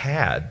actually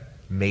had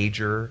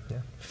major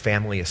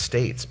family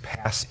estates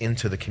pass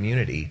into the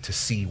community to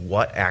see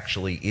what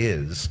actually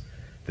is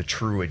the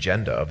true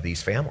agenda of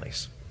these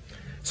families.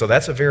 So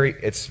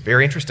it's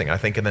very interesting. I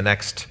think in the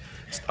next,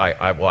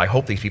 I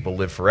hope these people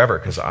live forever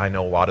because I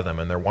know a lot of them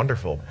and they're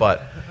wonderful.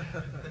 But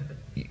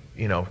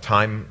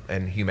time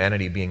and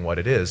humanity being what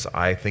it is,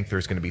 I think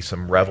there's going to be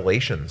some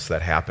revelations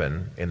that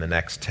happen in the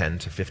next 10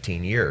 to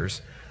 15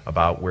 years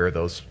about where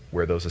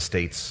those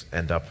estates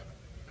end up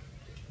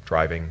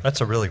driving.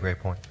 That's a really great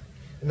point.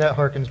 And that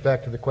harkens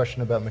back to the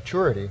question about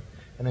maturity.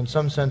 And in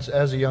some sense,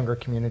 as a younger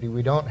community,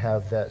 we don't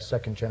have that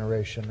second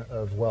generation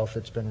of wealth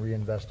that's been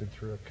reinvested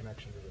through a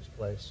connection to this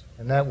place.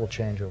 And that will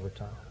change over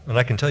time. And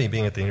I can tell you,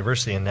 being at the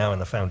university and now in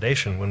the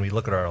foundation, when we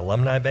look at our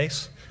alumni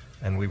base,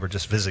 and we were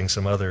just visiting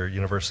some other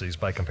universities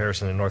by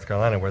comparison in North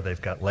Carolina where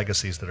they've got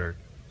legacies that are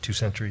 2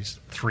 centuries,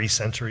 3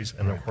 centuries,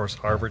 and of course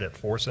Harvard at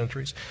 4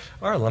 centuries.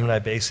 Our alumni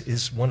base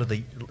is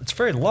it's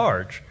very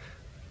large,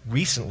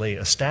 recently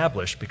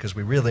established because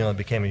we really only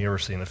became a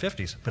university in the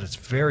 50s, but it's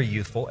very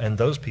youthful, and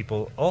those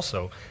people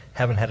also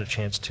haven't had a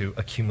chance to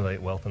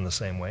accumulate wealth in the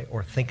same way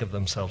or think of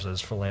themselves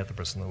as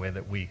philanthropists in the way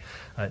that we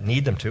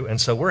need them to.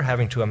 And so we're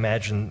having to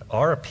imagine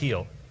our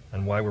appeal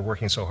and why we're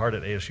working so hard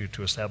at ASU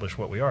to establish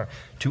what we are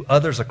to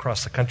others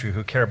across the country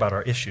who care about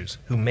our issues,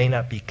 who may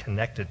not be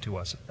connected to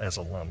us as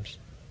alums.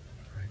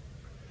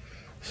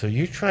 So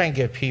you try and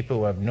get people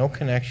who have no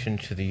connection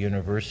to the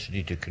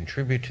university to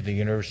contribute to the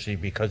university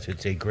because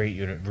it's a great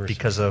university.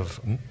 Because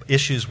of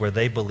issues where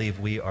they believe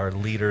we are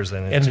leaders,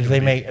 and And do they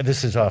make,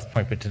 this is off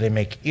point, but do they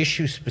make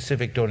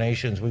issue-specific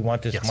donations? We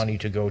want this Yes. money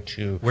to go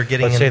to, We're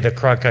getting let's in- say, the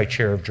Cronkite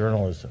Chair of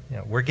Journalism,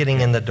 Yeah, we're getting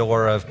in the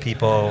door of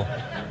people.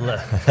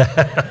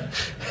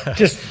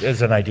 just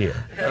as an idea.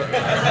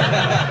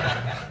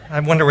 I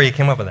wonder where you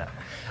came up with that.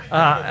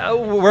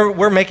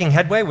 We're making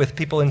headway with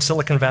people in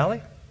Silicon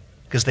Valley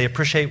because they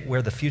appreciate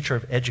where the future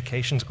of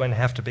education is going to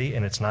have to be,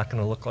 and it's not going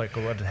to look like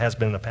what it has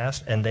been in the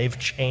past. And they've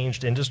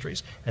changed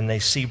industries, and they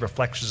see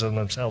reflections of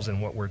themselves in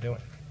what we're doing.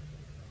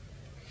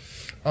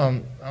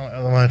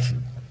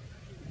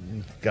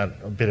 Got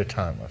a bit of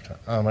time left.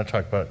 I'm going to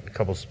talk about a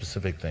couple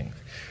specific things.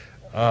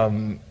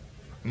 I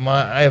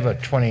have a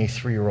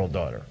 23-year-old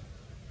daughter.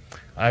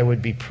 I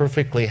would be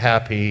perfectly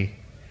happy,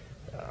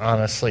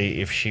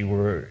 honestly, if she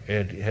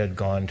had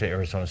gone to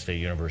Arizona State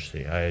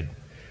University.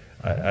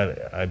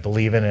 I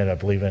believe in it. I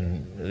believe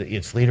in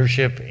its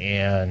leadership,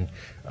 and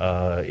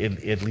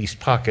at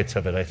least pockets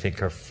of it, I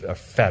think, are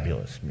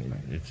fabulous. I mean,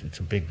 it's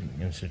a big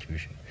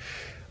institution.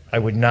 I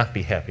would not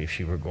be happy if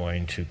she were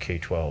going to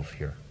K-12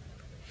 here.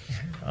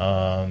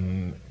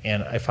 And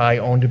if I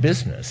owned a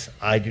business,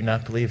 I do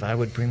not believe I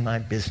would bring my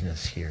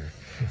business here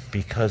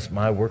because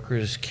my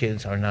workers'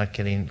 kids are not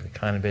getting the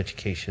kind of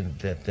education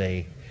that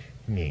they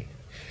need.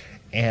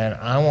 And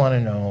I want to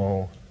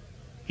know,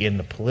 in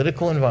the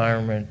political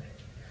environment,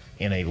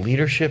 in a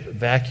leadership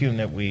vacuum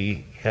that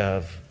we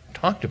have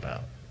talked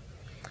about,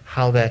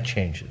 how that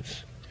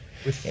changes.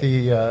 With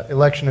the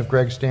election of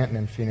Greg Stanton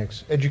in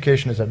Phoenix,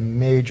 education is a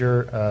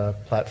major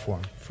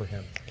platform for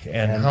him.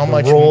 And how the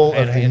much role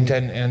of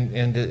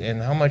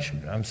and how much,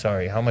 I'm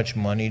sorry, how much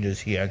money does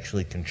he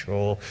actually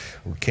control?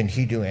 Can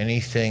he do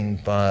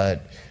anything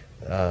but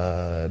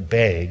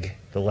beg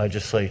the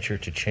legislature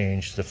to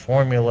change the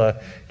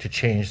formula, to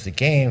change the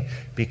game?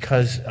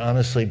 Because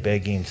honestly,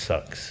 begging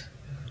sucks.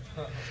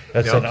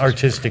 That's an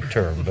artistic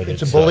term, but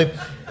It's a bully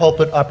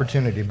pulpit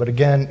opportunity, but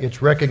again,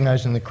 it's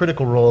recognizing the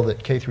critical role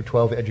that K through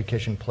 12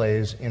 education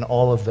plays in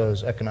all of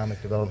those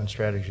economic development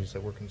strategies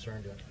that we're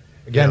concerned in.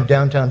 Again,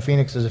 downtown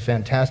Phoenix is a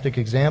fantastic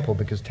example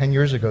because 10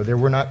 years ago there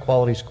were not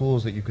quality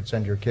schools that you could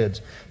send your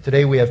kids.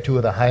 Today we have two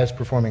of the highest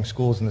performing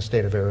schools in the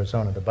state of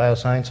Arizona. The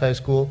Bioscience High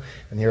School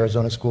and the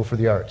Arizona School for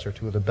the Arts are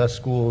two of the best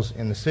schools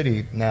in the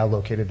city now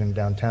located in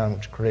downtown,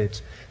 which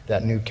creates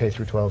that new K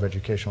through 12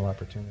 educational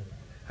opportunity.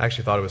 I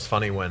actually thought it was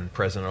funny when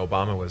President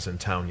Obama was in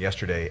town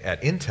yesterday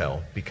at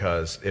Intel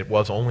because it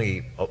was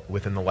only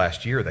within the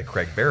last year that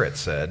Craig Barrett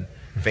said,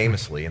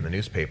 famously in the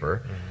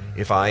newspaper,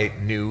 if I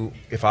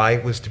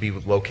was to be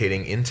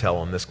locating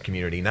Intel in this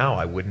community now,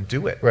 I wouldn't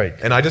do it. Right.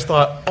 And I just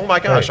thought, oh my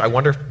gosh, Right. I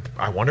wonder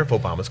if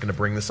Obama's going to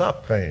bring this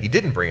up. Right. He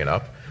didn't bring it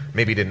up.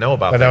 Maybe he didn't know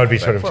about But that would be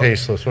back sort of then.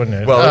 tasteless,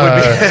 wouldn't it? Well, it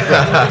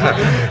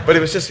would be. But it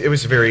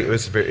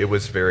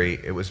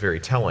was very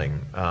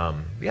telling.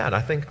 Yeah, and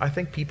I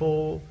think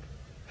people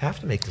have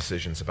to make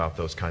decisions about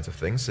those kinds of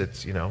things.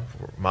 It's,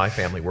 my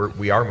family,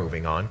 we are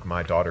moving on.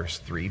 My daughter's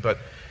 3, but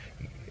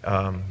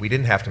we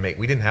didn't have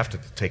to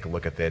take a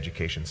look at the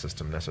education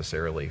system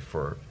necessarily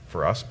for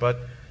us, but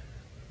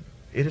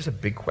it is a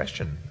big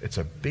question. It's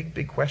a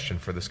big question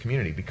for this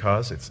community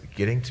because it's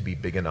getting to be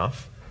big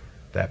enough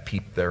that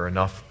there's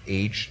enough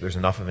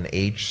of an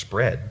age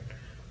spread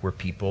where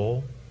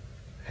people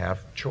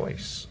have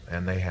choice,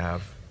 and they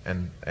have,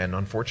 and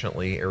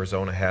unfortunately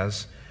Arizona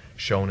has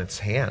shown its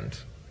hand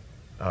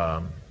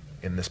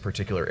in this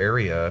particular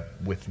area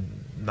with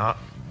not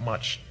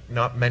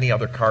many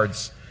other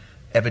cards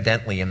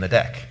evidently in the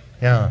deck.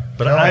 Yeah.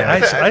 But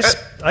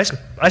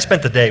I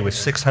spent the day with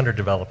 600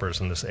 developers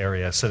in this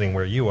area, sitting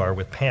where you are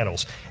with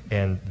panels,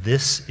 and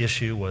this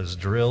issue was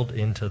drilled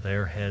into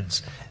their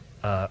heads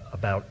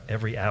about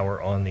every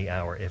hour on the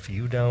hour. If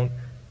you don't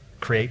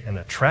create an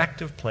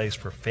attractive place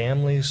for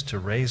families to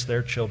raise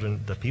their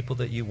children, the people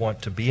that you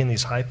want to be in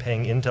these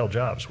high-paying Intel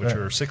jobs, which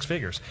are 6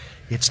 figures,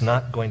 it's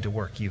not going to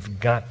work. You've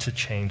got to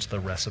change the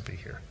recipe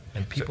here,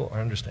 and people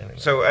are understanding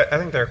that. So I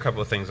think there are a couple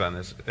of things on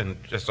this, and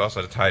just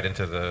also to tie it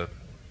into the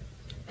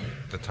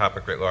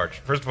topic writ large.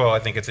 First of all, I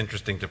think it's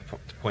interesting to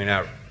point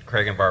out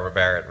Craig and Barbara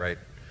Barrett, right?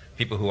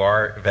 People who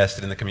are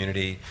vested in the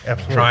community,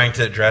 Absolutely. trying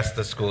to address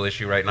the school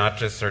issue, right? Not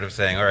just sort of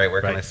saying, all right, where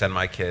can Right. I send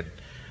my kid?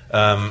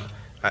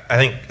 I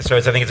think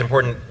it's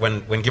important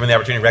when given the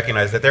opportunity to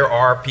recognize that there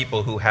are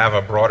people who have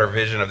a broader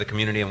vision of the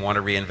community and want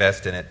to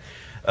reinvest in it.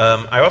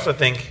 I also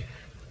think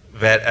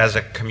that as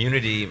a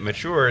community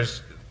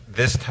matures,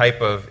 this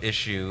type of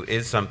issue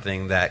is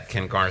something that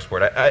can garner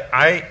support.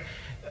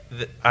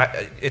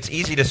 It's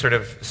easy to sort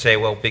of say,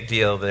 well, big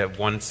deal, that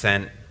 1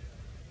 cent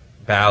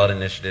ballot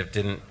initiative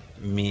didn't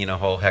mean a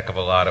whole heck of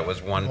a lot. It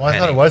was one Well, I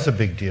penny. thought it was a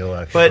big deal,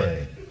 actually.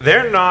 But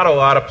there are not a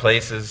lot of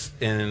places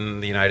in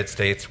the United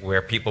States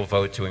where people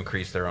vote to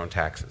increase their own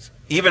taxes,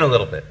 even a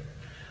little bit.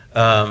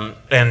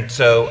 And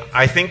so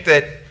I think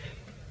that,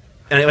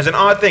 and it was an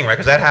odd thing, right?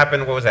 Because that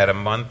happened, what was that, a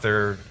month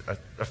or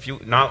a few,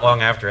 not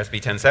long after SB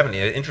 1070.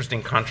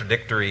 Interesting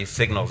contradictory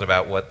signals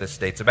about what this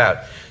state's about.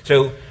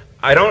 So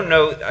I don't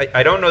know.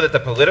 I don't know that the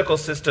political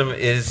system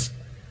is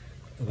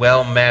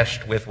well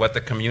meshed with what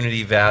the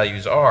community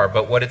values are,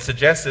 but what it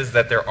suggests is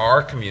that there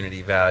are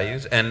community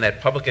values and that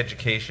public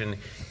education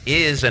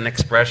is an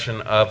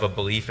expression of a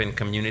belief in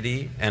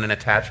community and an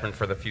attachment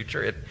for the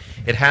future.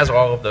 It has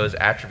all of those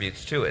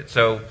attributes to it.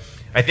 So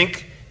I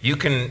think you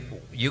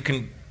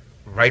can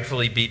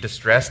rightfully be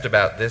distressed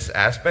about this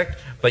aspect,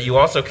 but you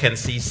also can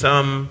see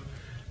some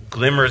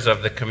glimmers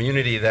of the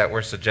community that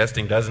we're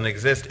suggesting doesn't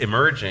exist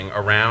emerging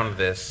around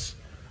this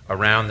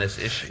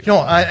issue.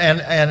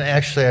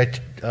 Actually,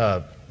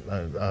 I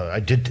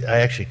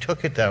actually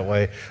took it that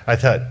way. I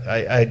thought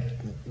I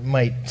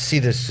might see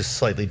this just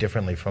slightly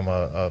differently from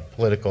a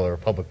political or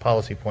public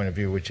policy point of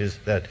view, which is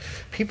that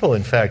people,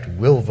 in fact,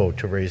 will vote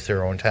to raise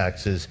their own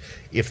taxes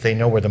if they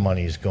know where the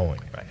money is going.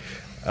 Right.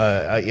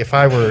 If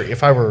I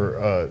were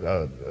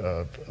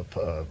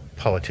a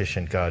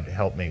politician, God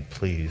help me,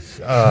 please.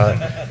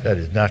 That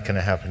is not going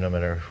to happen no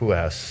matter who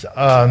asks.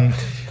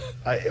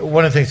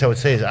 One of the things I would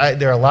say is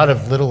there are a lot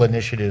of little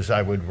initiatives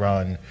I would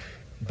run,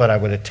 but I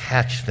would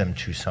attach them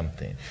to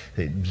something.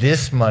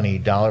 This money,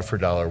 dollar for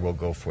dollar, will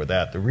go for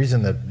that. The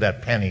reason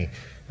that penny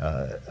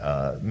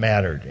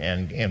mattered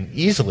and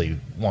easily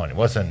won, it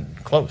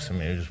wasn't close, I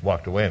mean, it just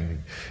walked away,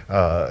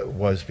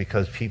 was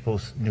because people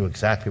knew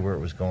exactly where it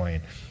was going.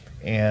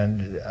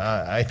 And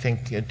I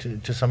think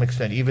to some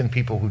extent, even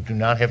people who do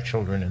not have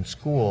children in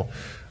school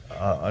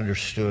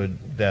understood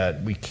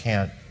that we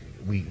can't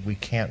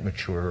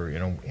mature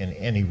in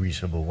any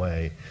reasonable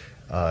way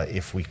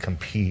if we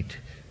compete,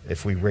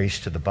 if we race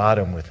to the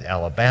bottom with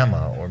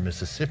Alabama or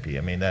Mississippi.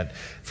 I mean, that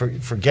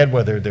forget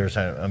whether there's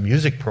a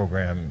music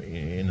program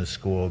in the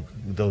school.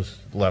 Those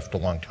left a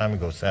long time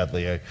ago,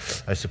 sadly,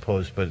 I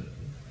suppose. But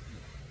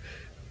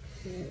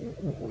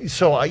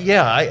so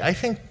I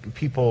think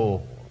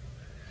people,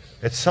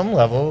 at some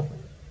level,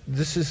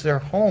 this is their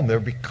home. They're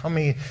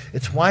becoming.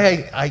 It's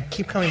why I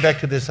keep coming back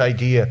to this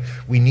idea.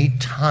 We need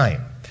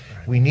time.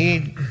 We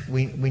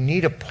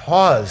need a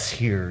pause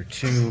here.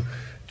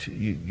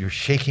 You're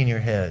shaking your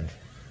head.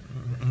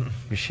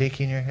 You're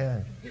shaking your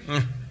head.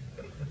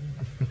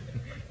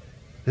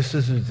 This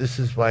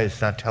is why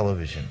it's not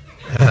television.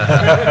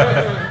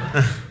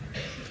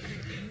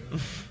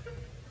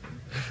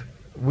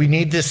 We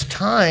need this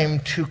time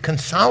to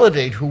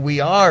consolidate who we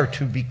are,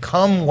 to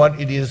become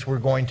what it is we're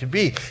going to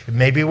be.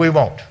 Maybe we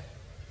won't.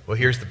 Well,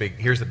 here's the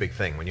big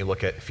thing. When you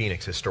look at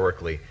Phoenix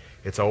historically,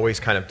 it's always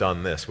kind of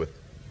done this with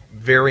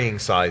varying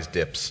size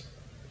dips,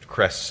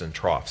 crests and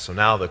troughs. So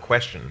now the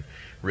question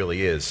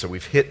really is, so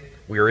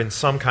we're in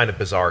some kind of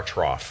bizarre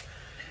trough,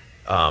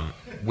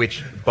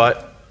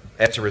 but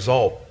as a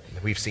result,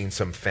 we've seen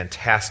some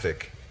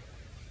fantastic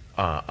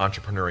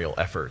entrepreneurial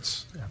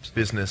efforts,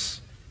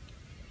 business,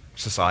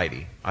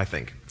 society, I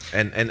think,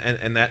 and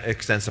that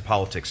extends to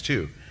politics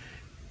too.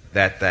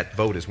 That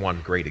vote is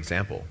one great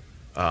example.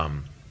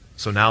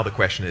 So now the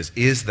question is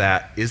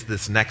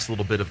this next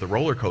little bit of the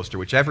roller coaster,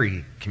 which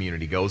every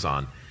community goes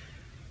on,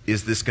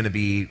 is this going to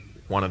be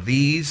one of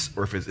these,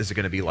 or is it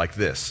going to be like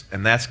this?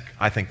 And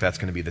I think that's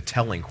going to be the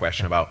telling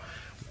question about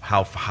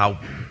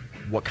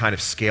what kind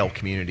of scale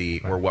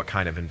community or what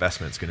kind of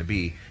investment it's going to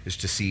be, is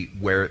to see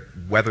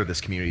whether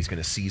this community is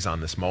going to seize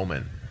on this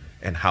moment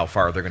and how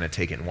far they're going to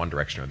take it in one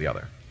direction or the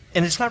other.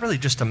 And it's not really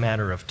just a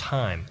matter of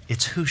time.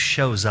 It's who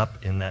shows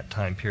up in that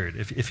time period.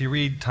 If you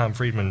read Tom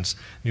Friedman's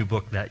new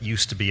book, That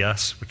Used to Be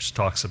Us, which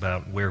talks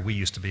about where we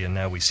used to be and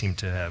now we seem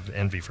to have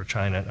envy for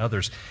China and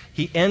others,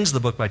 he ends the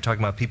book by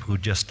talking about people who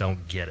just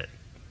don't get it.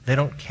 They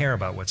don't care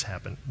about what's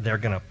happened. They're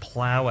going to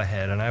plow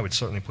ahead, and I would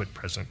certainly put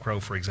President Crow,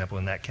 for example,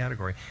 in that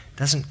category.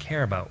 Doesn't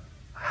care about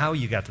how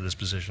you got to this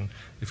position.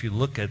 If you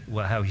look at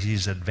how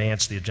he's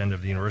advanced the agenda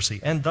of the university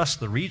and thus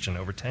the region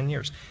over 10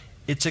 years,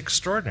 it's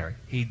extraordinary.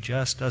 He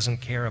just doesn't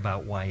care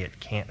about why it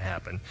can't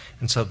happen.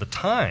 And so the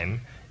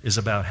time is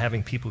about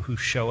having people who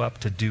show up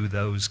to do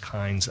those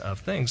kinds of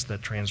things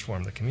that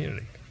transform the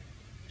community.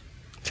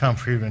 Tom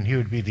Friedman, he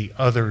would be the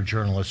other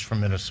journalist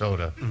from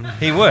Minnesota. Mm-hmm.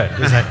 He would.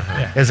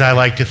 As I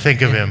like to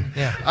think of him.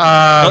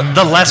 Yeah.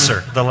 The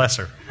lesser.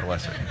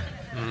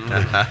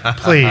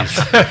 Please.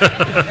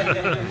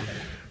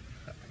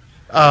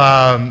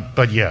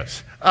 But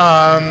yes. Do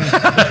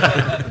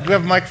you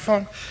have a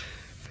microphone?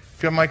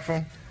 Come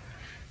here.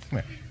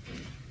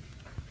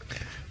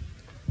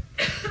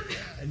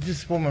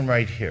 This woman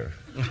right here.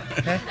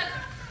 Okay?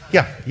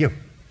 Yeah, you.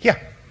 Yeah,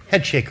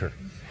 head shaker.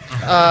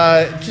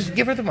 Just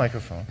give her the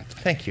microphone.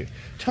 Thank you.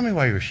 Tell me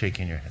why you were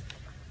shaking your head.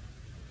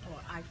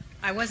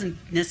 I wasn't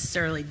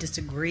necessarily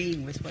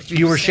disagreeing with what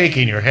you were saying.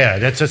 Shaking your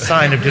head. That's a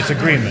sign of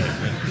disagreement.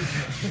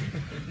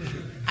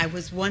 I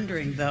was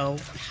wondering, though,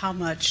 how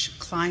much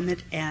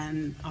climate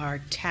and our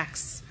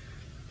tax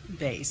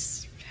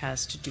base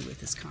has to do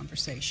with this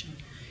conversation.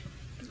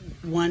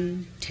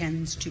 One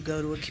tends to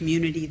go to a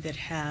community that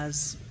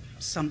has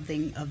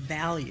something of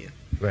value.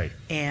 Right.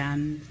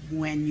 And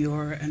when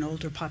you're an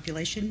older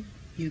population,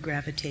 you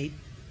gravitate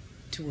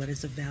to what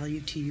is of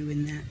value to you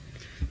in that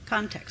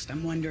context.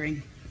 I'm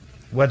wondering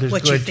whether's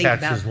what good, you think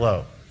taxes about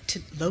low.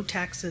 Low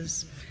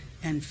taxes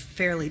and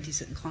fairly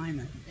decent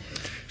climate.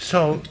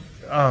 So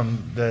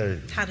the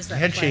How does that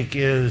handshake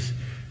play? is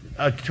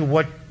to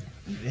what?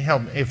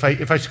 Help if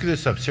I screw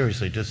this up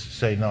seriously, just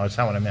say no. It's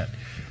not what I meant.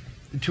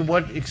 To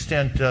what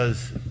extent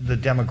does the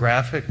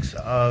demographics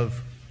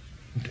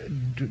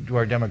do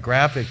our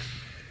demographics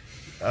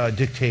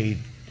dictate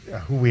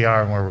who we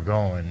are and where we're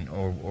going,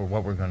 or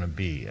what we're going to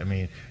be? I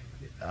mean,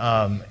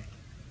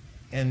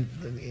 and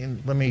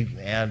let me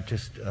add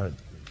just a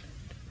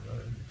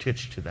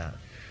titch to that.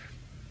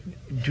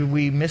 Do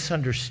we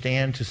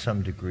misunderstand to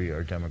some degree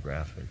our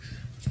demographics?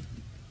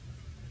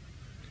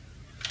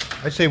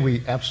 I'd say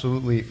we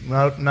absolutely,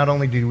 not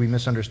only do we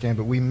misunderstand,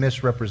 but we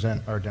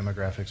misrepresent our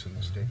demographics in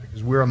the state,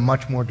 because we're a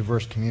much more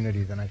diverse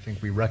community than I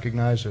think we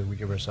recognize or we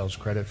give ourselves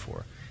credit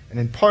for. And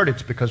in part,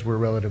 it's because we're a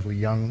relatively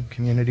young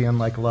community.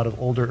 Unlike a lot of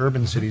older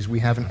urban cities, we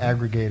haven't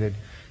aggregated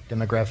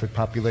demographic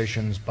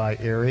populations by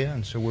area,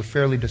 and so we're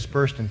fairly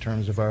dispersed in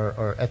terms of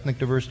our ethnic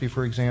diversity,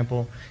 for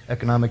example,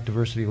 economic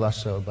diversity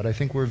less so. But I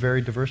think we're a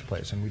very diverse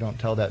place, and we don't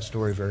tell that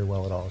story very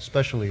well at all,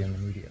 especially in the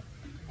media.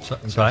 So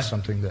that's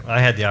something that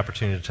I had the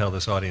opportunity to tell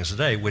this audience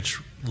today,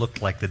 which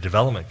looked like the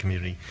development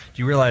community.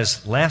 Do you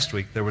realize last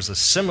week there was a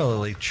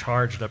similarly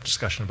charged up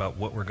discussion about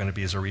what we're going to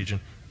be as a region,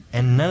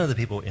 and none of the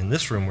people in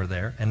this room were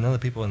there, and none of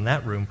the people in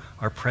that room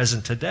are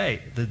present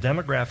today. The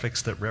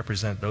demographics that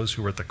represent those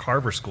who were at the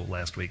Carver School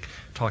last week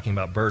talking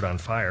about Bird on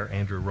Fire,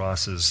 Andrew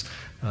Ross's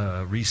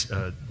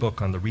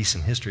book on the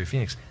recent history of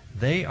Phoenix,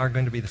 they are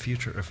going to be the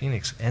future of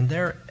Phoenix, and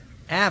they're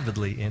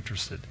avidly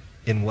interested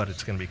in what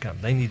it's going to become.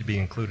 They need to be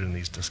included in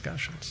these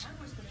discussions.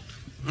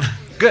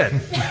 Good.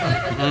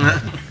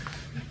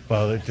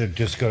 Well, it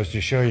just goes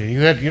to show you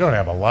don't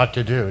have a lot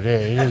to do.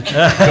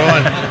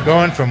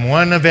 Going from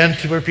one event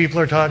to where people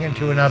are talking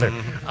to another.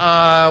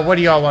 What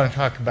do y'all want to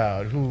talk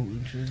about? Do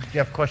you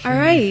have questions? All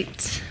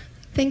right.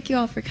 Thank you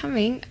all for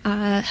coming.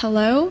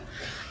 Hello.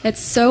 It's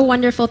so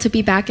wonderful to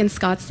be back in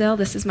Scottsdale.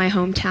 This is my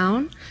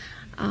hometown.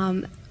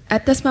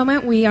 At this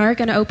moment, we are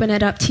going to open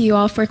it up to you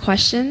all for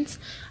questions.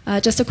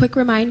 Just a quick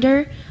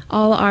reminder,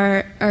 all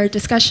our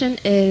discussion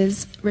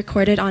is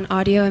recorded on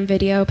audio and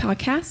video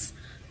podcasts.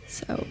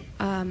 So,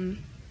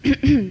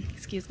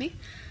 excuse me.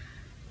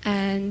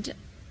 And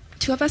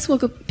two of us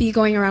will be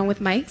going around with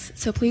mics,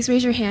 so please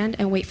raise your hand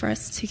and wait for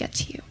us to get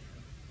to you.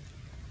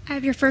 I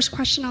have your first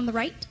question on the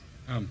right.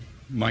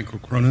 Michael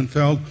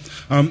Cronenfeld.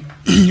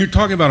 You're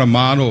talking about a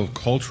model of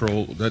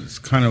cultural that's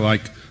kind of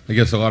like, I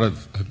guess, a lot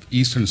of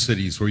eastern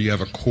cities where you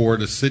have a core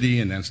of the city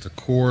and that's the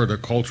core of the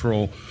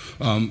cultural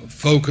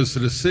focus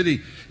of the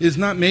city. Is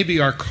not maybe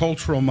our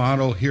cultural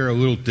model here a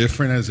little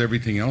different as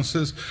everything else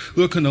is?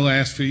 Look, in the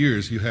last few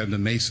years, you had the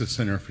Mesa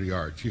Center for the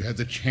Arts, you had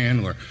the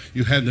Chandler,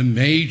 you had the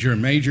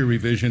major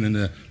revision in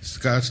the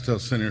Scottsdale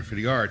Center for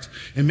the Arts.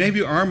 And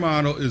maybe our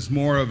model is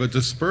more of a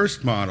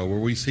dispersed model where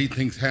we see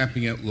things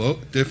happening at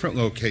different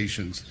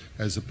locations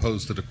as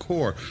opposed to the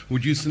core.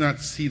 Would you not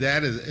see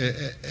that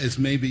as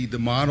maybe the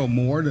model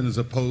more than as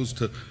opposed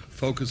to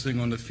focusing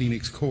on the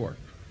Phoenix core?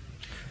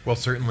 Well,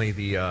 certainly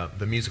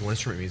the Musical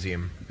Instrument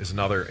Museum is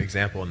another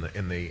example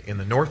in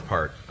the north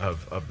part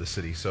of the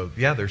city. So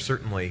yeah, there's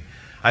certainly,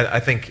 I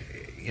think,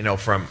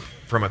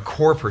 from a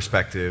core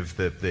perspective,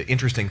 the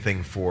interesting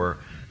thing for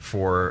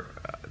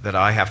that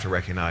I have to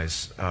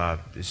recognize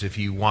is if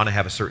you want to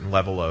have a certain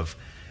level of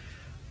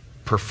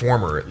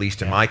performer, at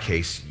least in my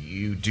case,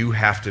 you do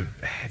have to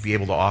be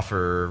able to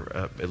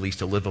offer at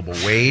least a livable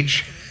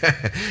wage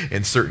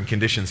in certain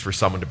conditions for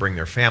someone to bring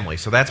their family.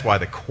 So that's why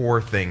the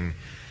core thing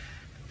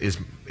is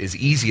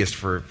easiest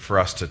for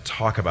us to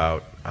talk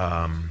about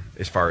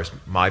as far as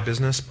my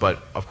business.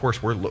 But of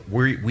course,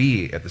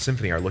 we at the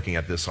Symphony are looking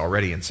at this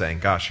already and saying,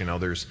 gosh,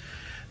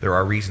 there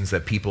are reasons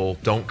that people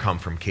don't come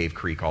from Cave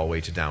Creek all the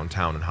way to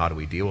downtown, and how do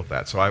we deal with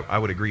that? So I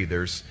would agree.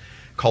 There's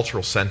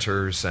cultural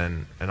centers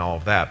and all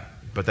of that.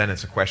 But then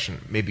it's a question,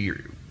 maybe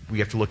we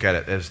have to look at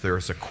it as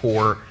there's a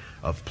core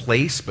of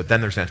place, but then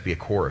there's going to be a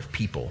core of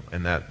people,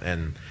 and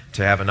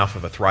to have enough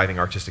of a thriving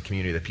artistic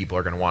community that people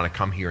are going to want to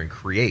come here and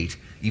create,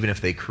 even if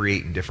they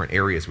create in different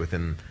areas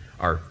within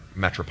our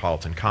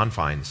metropolitan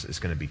confines, is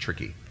going to be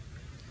tricky.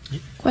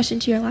 Question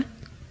to your left.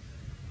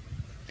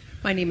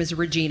 My name is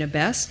Regina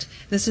Best.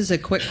 This is a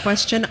quick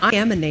question. I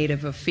am a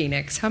native of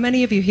Phoenix. How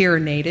many of you here are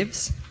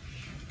natives?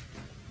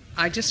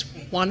 I just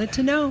wanted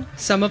to know.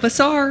 Some of us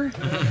are.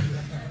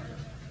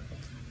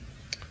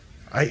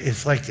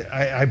 It's like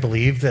I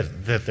believe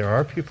that there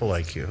are people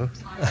like you.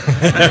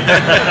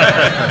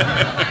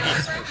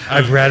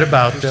 I've read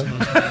about them.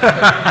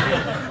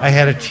 I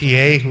had a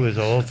TA who was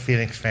old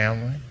Phoenix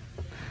family,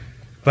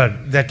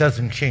 but that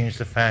doesn't change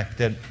the fact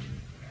that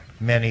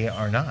many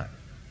are not.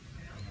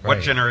 What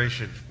Right.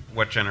 generation?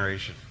 What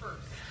generation?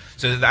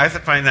 So I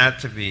find that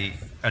to be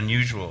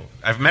unusual.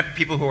 I've met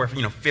people who are,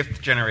 fifth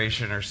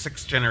generation or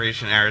sixth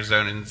generation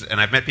Arizonans,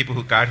 and I've met people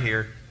who got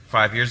here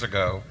 5 years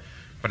ago,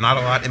 but not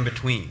a lot in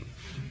between.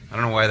 I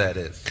don't know why that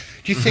is.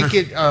 Do you think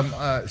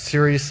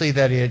seriously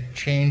that it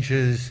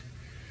changes?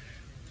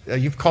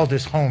 You've called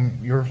this home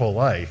your whole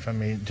life. I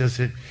mean,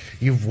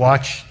 you've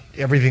watched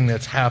everything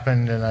that's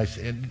happened,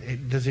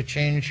 and does it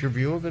change your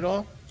view of it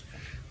all?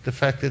 The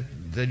fact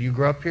that you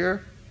grew up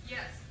here? Yes.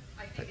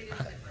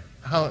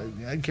 How?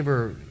 Give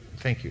her.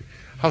 Thank you.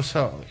 How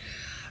so?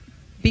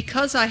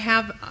 Because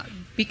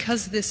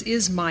this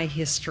is my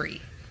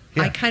history.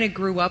 Yeah. I kind of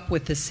grew up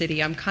with the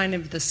city. I'm kind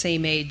of the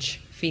same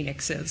age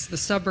Phoenix is. The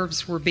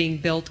suburbs were being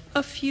built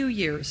a few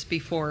years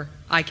before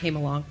I came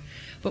along,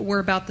 but we're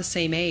about the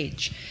same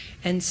age.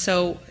 And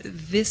so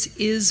this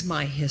is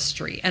my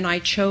history, and I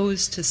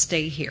chose to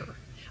stay here.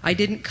 I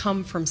didn't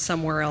come from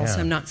somewhere else.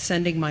 Yeah. I'm not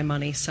sending my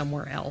money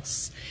somewhere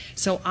else.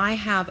 So I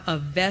have a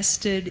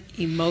vested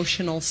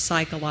emotional,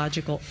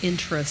 psychological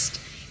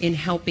interest in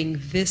helping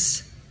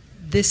this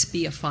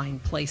be a fine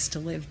place to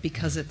live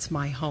because it's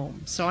my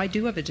home. So I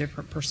do have a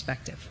different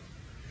perspective.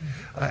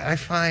 I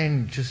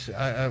find just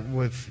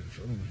with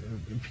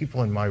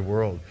people in my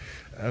world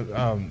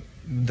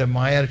that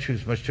my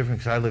attitude is much different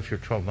because I live here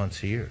 12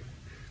 months a year.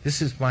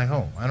 This is my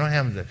home. I don't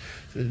have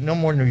no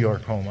more New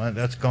York home.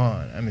 That's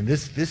gone. I mean,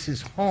 this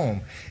is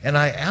home, and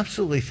I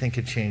absolutely think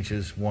it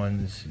changes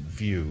one's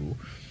view.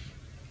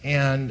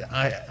 And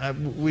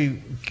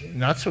we,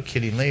 not so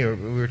kiddingly, or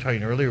we were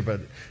talking earlier about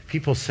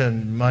people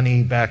send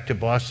money back to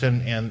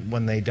Boston, and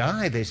when they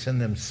die, they send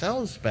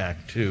themselves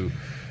back to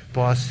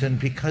Boston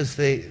because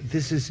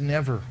this is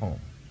never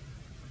home.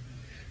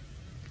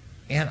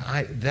 And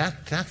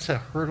that's a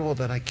hurdle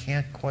that I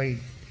can't quite.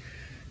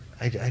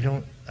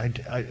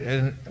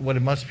 And what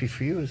it must be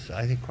for you is,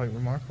 I think, quite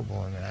remarkable.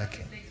 I mean, I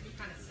can't. It makes me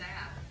kind of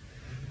sad.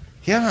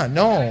 Yeah,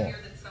 no. I hear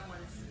that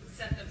someone's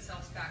sent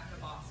themselves back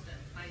to Boston.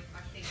 I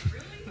think,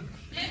 really?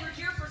 We were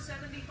here for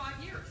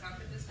 75 years. How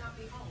could this not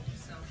be home?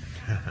 So.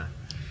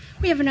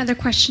 We have another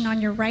question on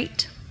your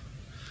right.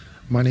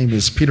 My name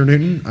is Peter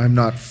Newton. I'm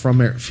not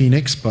from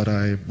Phoenix, but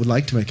I would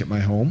like to make it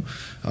my home,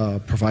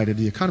 provided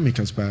the economy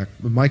comes back.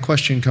 My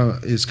question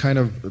is kind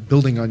of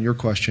building on your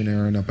question,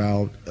 Aaron,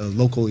 about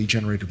locally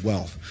generated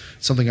wealth.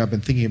 Something I've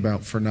been thinking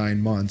about for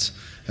 9 months,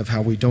 of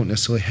how we don't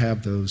necessarily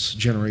have those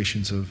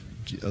generations of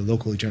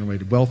locally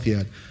generated wealth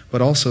yet,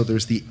 but also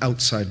there's the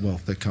outside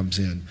wealth that comes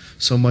in.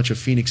 So much of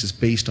Phoenix is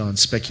based on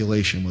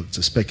speculation, whether it's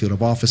a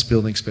speculative office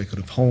building,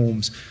 speculative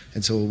homes,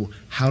 and so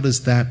how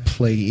does that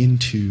play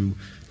into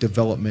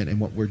development and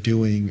what we're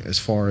doing as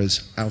far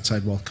as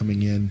outside wealth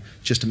coming in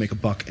just to make a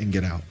buck and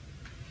get out?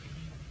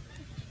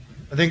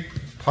 I think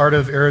part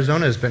of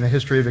Arizona has been a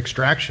history of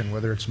extraction,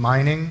 whether it's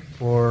mining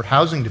or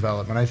housing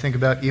development. I think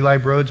about Eli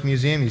Broad's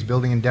museum he's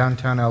building in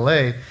downtown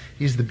LA.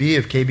 He's the B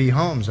of KB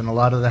Homes, and a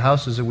lot of the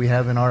houses that we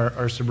have in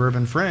our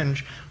suburban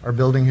fringe are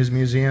building his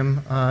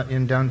museum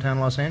in downtown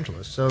Los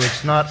Angeles. So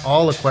it's not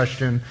all a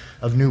question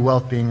of new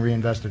wealth being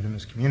reinvested in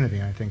this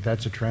community. I think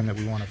that's a trend that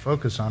we want to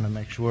focus on and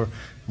make sure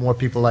more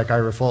people like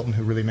Ira Fulton,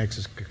 who really makes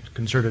this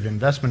concerted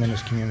investment in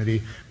this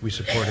community, we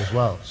support as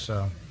well.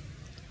 So,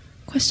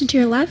 Question to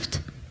your left.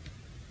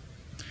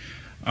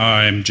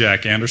 I'm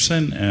Jack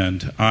Anderson,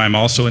 and I'm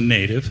also a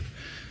native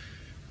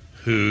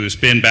who's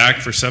been back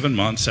for 7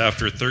 months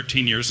after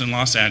 13 years in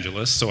Los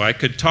Angeles, so I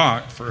could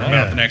talk for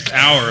about the next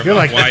hour You're about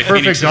like why the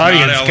perfect Phoenix is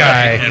audience not LA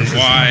guy. and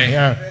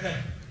why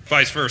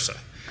vice versa.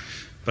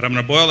 But I'm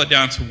going to boil it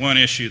down to one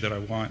issue that I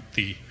want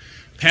the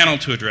panel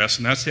to address,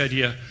 and that's the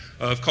idea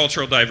of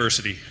cultural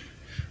diversity.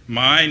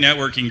 My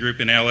networking group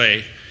in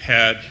LA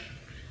had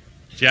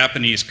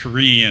Japanese,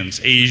 Koreans,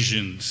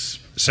 Asians,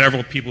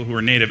 several people who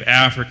were native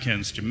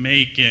Africans,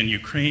 Jamaican,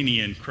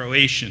 Ukrainian,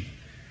 Croatian,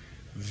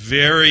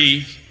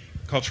 very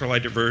culturally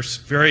diverse,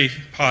 very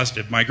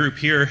positive. My group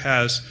here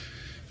has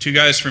 2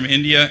 guys from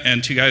India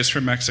and 2 guys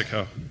from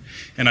Mexico.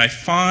 And I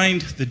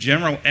find the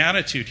general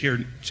attitude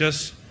here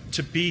just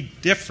to be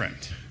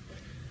different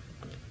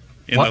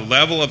in the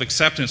level of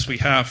acceptance we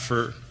have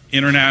for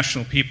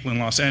international people in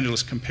Los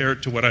Angeles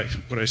compared to what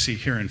I see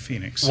here in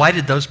Phoenix. Why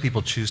did those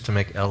people choose to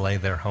make LA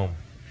their home?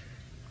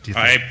 Do you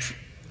think?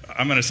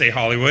 I'm going to say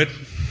Hollywood.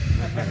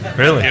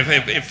 Really?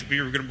 If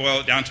we were going to boil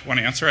it down to one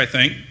answer, I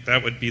think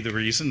that would be the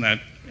reason that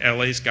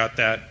LA's got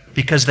that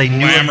because they knew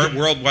glamour,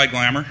 worldwide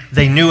glamour.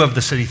 They knew of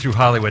the city through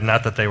Hollywood,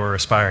 not that they were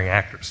aspiring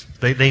actors.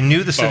 They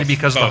knew the city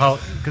because of the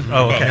Hollywood.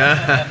 Oh,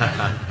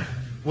 okay.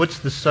 What's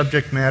the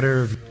subject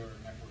matter of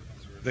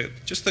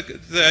just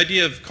the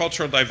idea of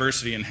cultural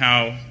diversity and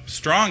how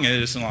strong it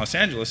is in Los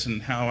Angeles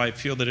and how I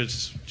feel that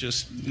it's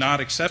just not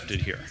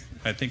accepted here.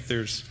 I think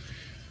there's,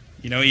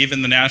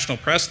 even the national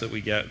press that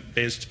we get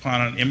based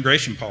upon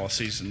immigration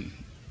policies and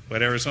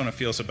what Arizona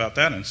feels about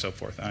that and so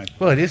forth.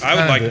 Well, it is. I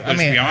would like to push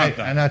beyond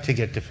that. Not to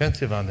get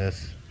defensive on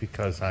this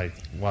because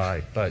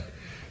but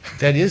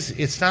that is.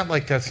 It's not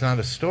like that's not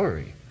a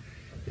story.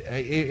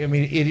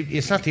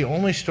 It's not the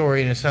only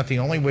story, and it's not the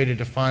only way to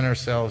define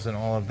ourselves and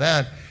all of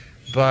that.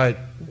 But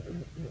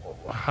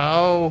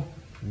how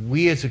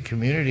we as a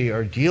community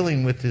are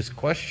dealing with this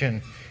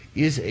question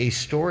is a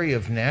story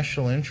of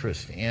national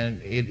interest,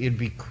 and it'd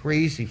be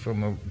crazy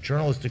from a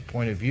journalistic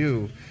point of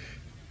view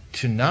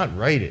to not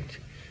write it.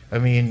 I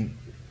mean,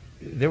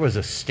 there was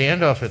a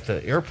standoff at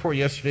the airport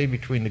yesterday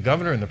between the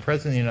governor and the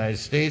president of the United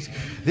States.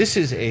 This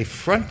is a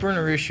front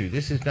burner issue.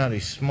 This is not a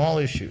small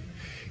issue.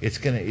 It's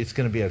going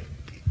to be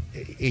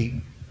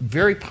a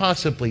very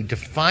possibly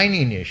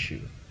defining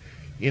issue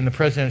in the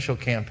presidential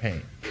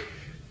campaign.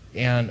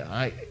 And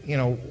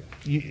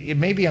it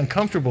may be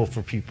uncomfortable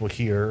for people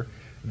here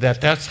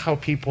that that's how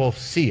people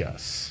see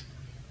us,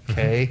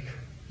 okay?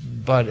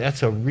 But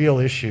that's a real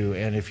issue,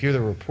 and if you're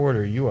the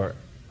reporter,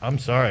 I'm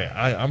sorry,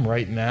 I'm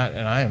writing that,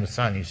 and I am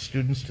assigning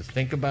students to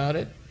think about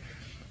it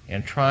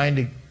and trying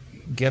to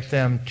get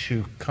them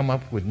to come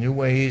up with new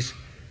ways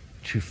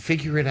to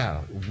figure it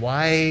out.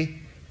 Why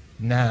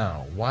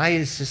now? Why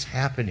is this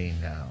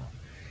happening now?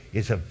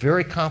 It's a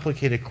very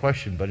complicated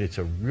question, but it's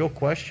a real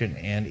question,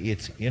 and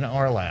it's in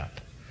our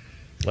lap,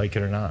 like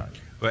it or not.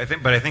 But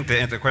I think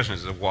the question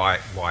is why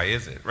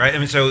is it, right? I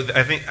mean, so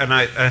I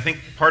think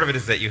part of it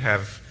is that you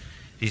have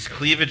these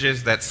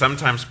cleavages that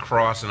sometimes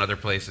cross and other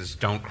places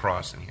don't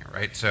cross in here,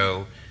 right?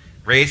 So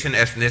race and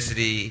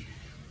ethnicity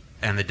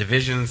and the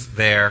divisions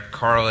there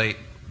correlate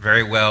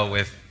very well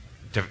with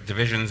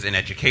divisions in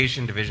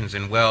education, divisions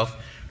in wealth,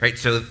 right?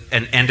 So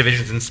and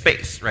divisions in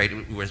space, right?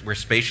 We're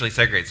spatially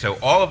segregated. So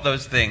all of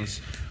those things,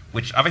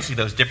 which obviously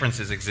those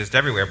differences exist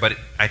everywhere, but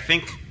I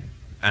think,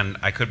 and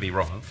I could be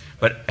wrong,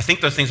 but I think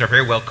those things are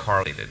very well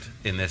correlated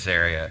in this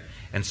area.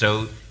 And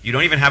so you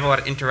don't even have a lot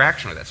of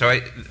interaction with that. So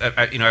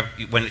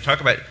when you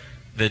talk about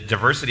the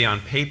diversity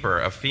on paper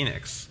of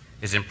Phoenix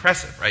is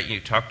impressive, right?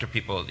 You talk to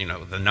people,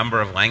 the number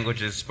of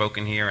languages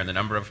spoken here and the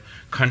number of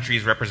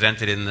countries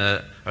represented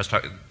I was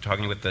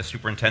talking with the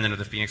superintendent of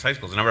the Phoenix High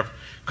Schools, the number of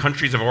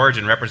countries of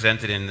origin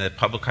represented in the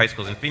public high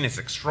schools in Phoenix,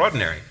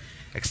 extraordinary.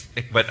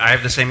 But I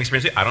have the same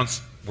experience. I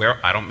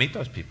don't meet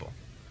those people.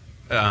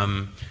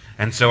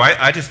 And so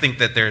I just think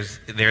that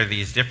there are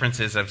these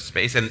differences of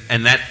space, and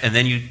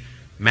then you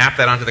map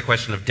that onto the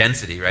question of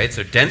density, right?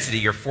 So density,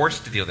 you're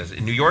forced to deal with this.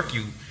 In New York,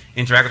 you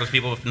interact with those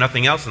people with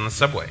nothing else in the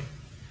subway,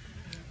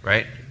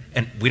 right?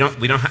 And we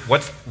don't have,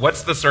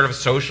 what's the sort of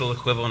social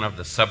equivalent of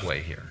the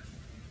subway here?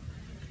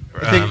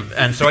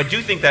 And so I do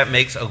think that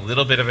makes a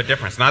little bit of a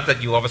difference. Not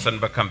that you all of a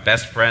sudden become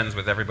best friends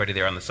with everybody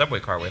there on the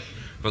subway car with,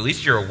 but at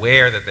least you're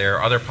aware that there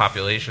are other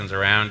populations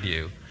around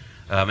you.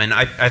 And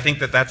I think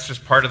that that's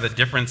just part of the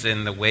difference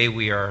in the way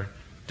we are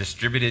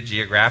distributed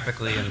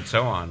geographically and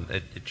so on.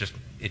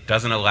 It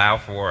doesn't allow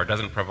for, or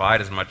doesn't provide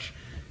as much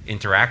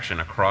interaction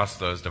across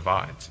those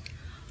divides.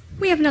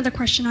 We have another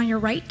question on your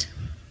right.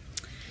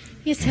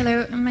 Yes,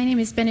 hello. My name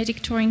is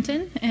Benedict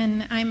Torrington,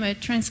 and I'm a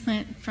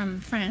transplant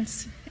from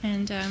France,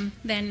 and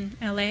then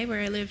LA,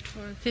 where I lived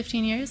for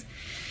 15 years.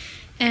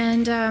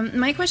 And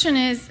my question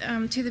is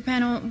to the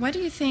panel, what do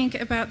you think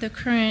about the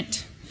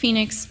current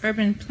Phoenix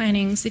urban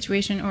planning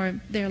situation, or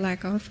their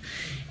lack of?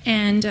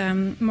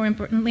 And more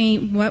importantly,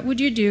 what would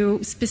you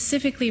do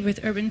specifically with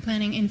urban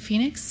planning in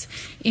Phoenix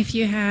if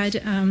you had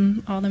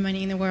all the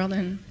money in the world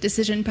and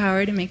decision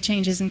power to make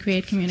changes and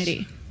create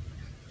community?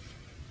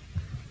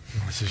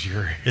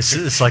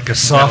 It's like a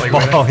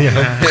softball,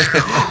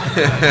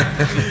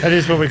 That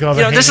is what we call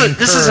the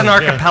this is an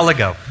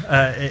archipelago.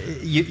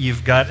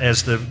 You've got,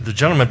 as the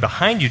gentleman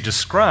behind you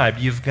described,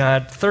 you've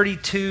got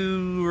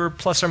 32 or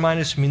plus or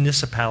minus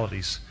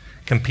municipalities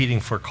competing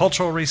for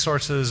cultural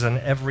resources and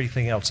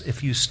everything else.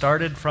 If you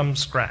started from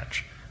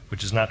scratch,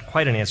 which is not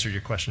quite an answer to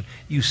your question,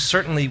 you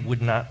certainly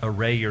would not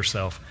array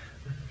yourself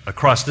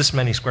across this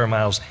many square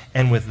miles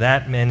and with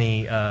that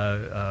many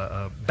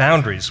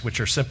boundaries,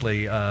 which are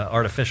simply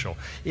artificial.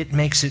 It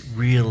makes it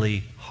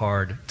really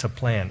hard to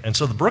plan. And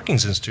so the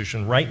Brookings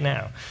Institution right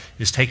now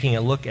is taking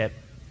a look at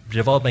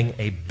developing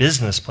a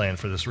business plan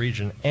for this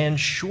region, and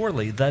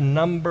surely the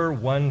number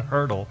one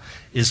hurdle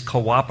is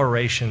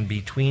cooperation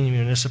between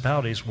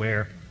municipalities,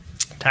 where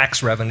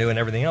tax revenue and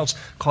everything else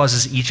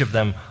causes each of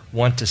them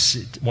want to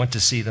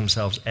see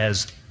themselves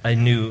as a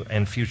new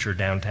and future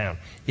downtown.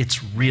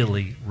 It's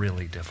really,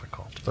 really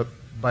difficult. But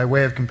by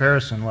way of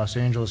comparison, Los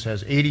Angeles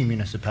has 80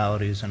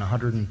 municipalities and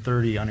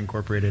 130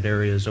 unincorporated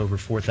areas over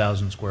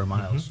 4,000 square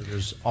miles. So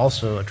there's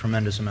also a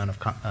tremendous amount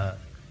of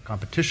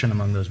competition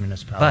among those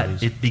municipalities.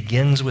 But it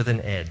begins with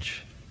an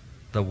edge.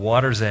 The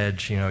water's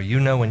edge, you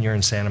know when you're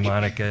in Santa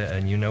Monica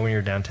and you know when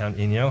you're downtown,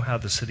 and you know how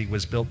the city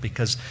was built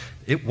because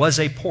it was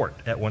a port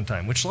at one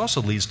time, which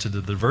also leads to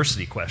the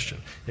diversity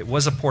question. It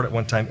was a port at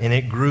one time and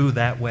it grew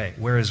that way,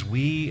 whereas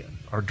we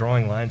are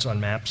drawing lines on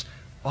maps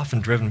often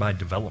driven by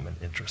development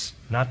interests,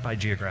 not by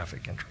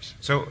geographic interests.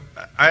 So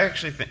I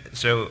actually think,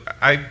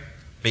 I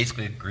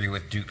basically agree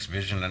with Duke's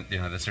vision,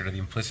 the sort of the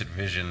implicit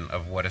vision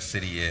of what a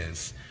city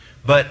is.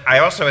 But I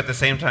also, at the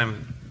same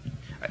time,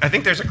 I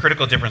think there's a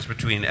critical difference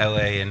between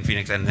LA and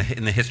Phoenix and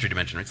in the history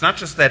dimension. It's not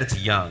just that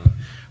it's young,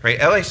 right?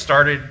 LA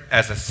started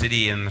as a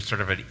city in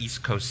sort of an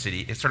East Coast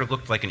city. It sort of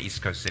looked like an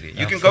East Coast city.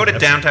 You can go to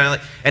downtown LA,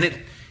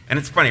 and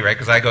it's funny, right?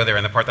 Because I go there,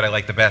 and the part that I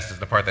like the best is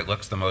the part that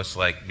looks the most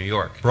like New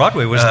York.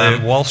 Broadway was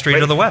the Wall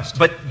Street of the West.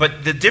 But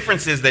the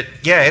difference is that,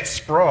 yeah, it's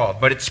sprawled,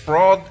 but it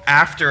sprawled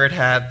after it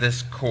had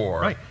this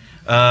core.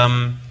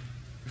 Right.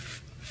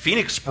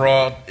 Phoenix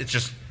sprawled.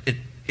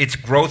 Its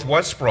growth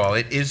was sprawl.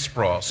 It is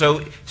sprawl.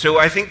 So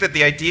I think that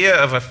the idea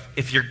of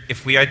if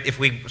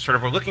we sort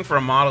of are looking for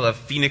a model of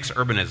Phoenix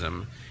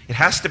urbanism, it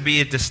has to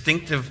be a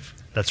distinctive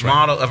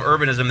model of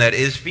urbanism that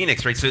is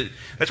Phoenix, right? So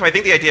that's why I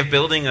think the idea of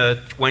building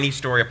a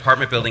 20-story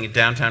apartment building in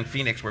downtown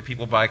Phoenix where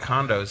people buy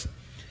condos,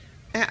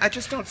 I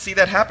just don't see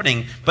that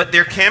happening. But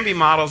there can be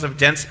models of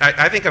dense.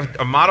 I think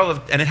a model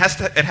of, and it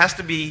has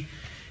to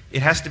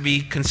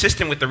be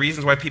consistent with the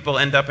reasons why people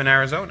end up in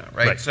Arizona,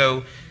 right?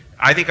 So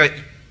I think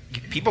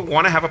people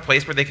want to have a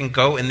place where they can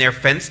go in their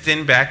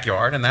fenced-in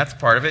backyard, and that's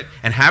part of it,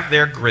 and have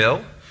their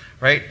grill,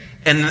 right?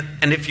 And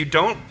if you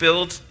don't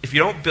build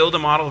a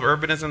model of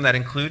urbanism that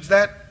includes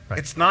that,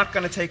 it's not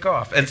going to take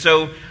off. And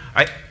so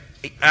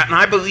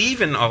I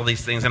believe in all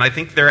these things, and I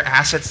think there are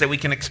assets that we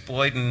can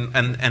exploit,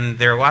 and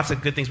there are lots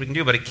of good things we can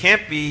do, but it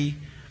can't be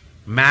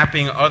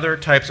mapping other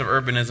types of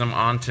urbanism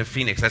onto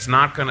Phoenix. That's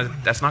not going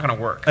to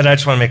work. And I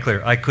just want to make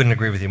clear, I couldn't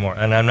agree with you more,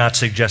 and I'm not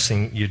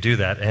suggesting you do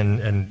that.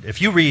 And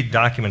if you read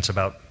documents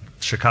about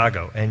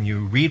Chicago, and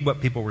you read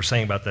what people were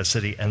saying about that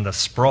city and the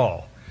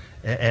sprawl,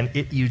 and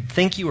you'd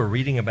think you were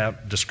reading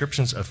about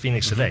descriptions of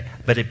Phoenix today,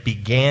 but it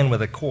began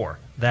with a core.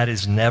 That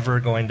is never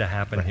going to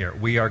happen here.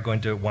 We are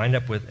going to wind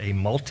up with a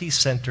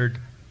multi-centered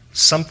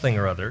something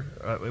or other.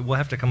 We'll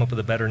have to come up with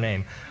a better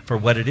name for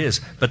what it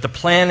is. But the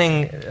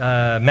planning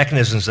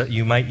mechanisms that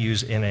you might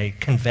use in a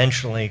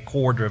conventionally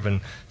core-driven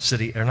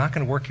city are not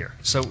going to work here.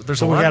 So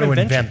there's a lot of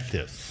invention. We got to invent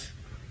this.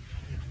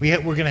 We're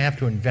going to have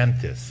to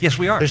invent this. Yes,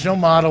 we are. There's no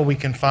model we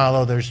can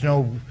follow. There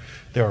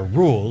are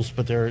rules,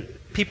 but there are...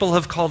 People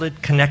have called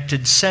it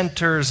connected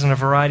centers and a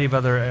variety of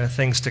other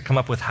things to come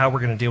up with how we're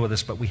going to deal with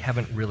this, but we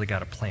haven't really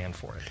got a plan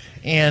for it.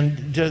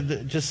 And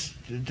just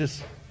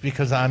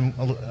because I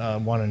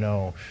want to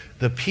know,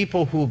 the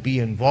people who will be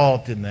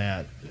involved in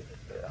that,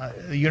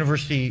 the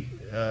university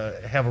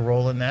have a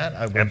role in that?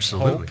 I would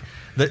Absolutely. Hope.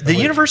 The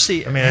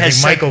university. I mean, I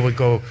think Michael would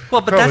go.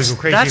 Well, but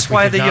that's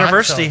why the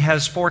university so.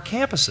 has 4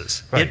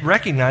 campuses. Right. It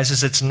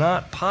recognizes it's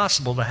not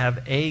possible to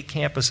have a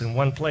campus in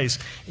one place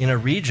in a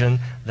region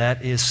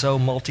that is so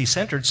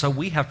multi-centered. So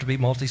we have to be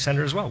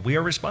multi-centered as well. We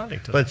are responding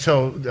to that. But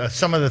so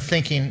some of the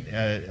thinking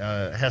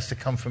has to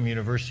come from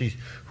universities.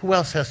 Who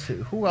else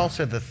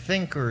are the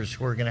thinkers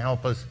who are going to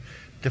help us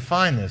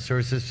define this, or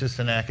is this just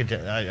an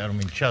academic? I don't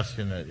mean just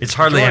in a. It's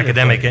hardly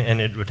academic,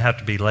 and it would have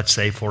to be, let's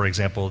say, for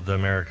example, the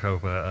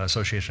Maricopa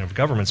Association of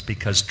Governments,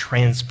 because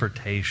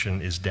transportation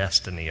is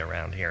destiny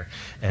around here,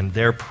 and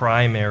their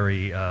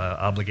primary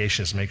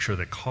obligation is to make sure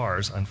that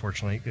cars,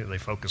 unfortunately, they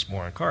focus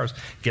more on cars,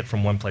 get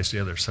from one place to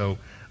the other. So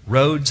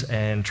roads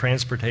and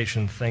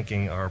transportation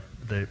thinking are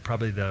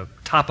probably the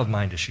top of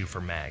mind issue for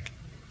MAG.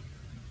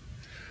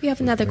 We have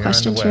another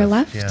question to your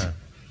left. Yeah.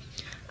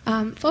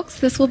 Folks,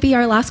 this will be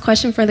our last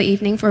question for the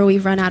evening, for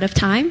we've run out of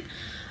time.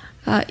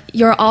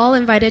 You're all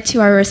invited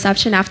to our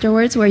reception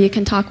afterwards, where you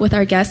can talk with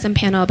our guests and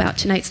panel about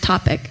tonight's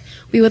topic.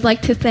 We would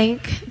like to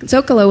thank,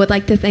 Zocalo would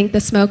like to thank the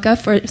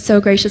SMOCA for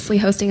so graciously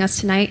hosting us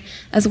tonight,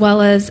 as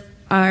well as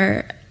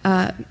our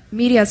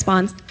media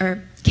sponsor,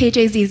 or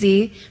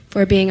KJZZ,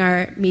 for being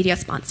our media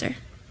sponsor.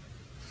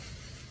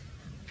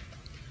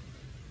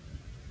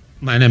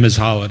 My name is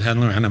Howard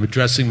Hendler, and I'm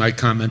addressing my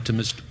comment to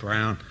Mr.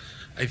 Brown.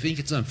 I think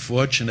it's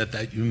unfortunate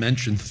that you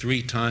mentioned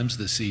 3 times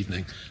this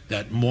evening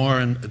that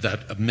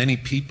many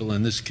people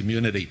in this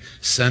community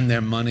send their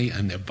money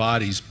and their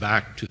bodies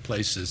back to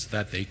places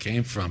that they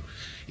came from.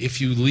 If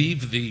you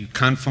leave the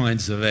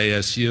confines of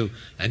ASU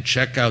and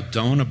check out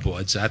donor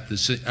boards at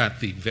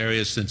the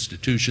various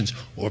institutions,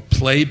 or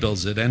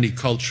playbills at any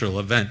cultural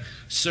event,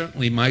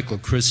 certainly Michael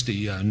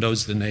Christie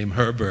knows the name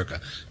Herberger.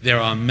 There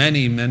are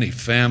many, many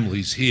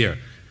families here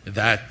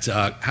that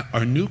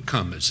are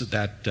newcomers,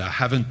 that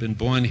haven't been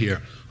born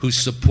here, who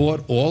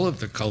support all of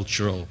the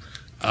cultural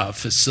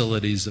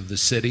facilities of the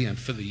city. And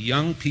for the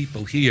young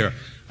people here,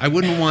 I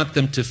wouldn't want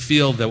them to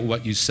feel that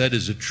what you said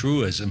is a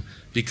truism,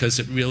 because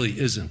it really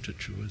isn't a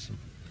truism.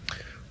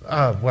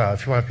 Well,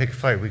 if you want to pick a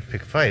fight, we can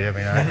pick a fight. I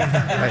mean,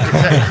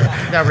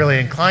 I'm not really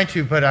inclined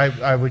to, but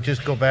I would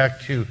just go back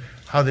to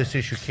how this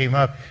issue came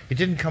up. It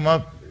didn't come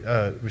up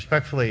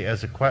respectfully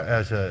as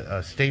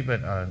a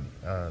statement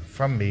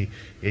from me.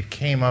 It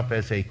came up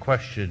as a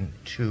question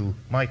to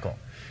Michael.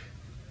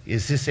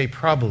 Is this a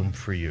problem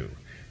for you?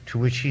 To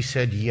which he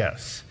said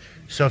yes.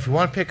 So if you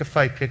want to pick a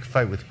fight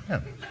with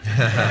him.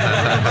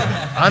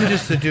 I'm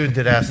just the dude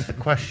that asked the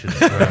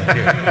questions around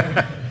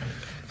here.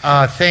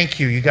 Thank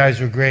you. You guys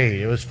were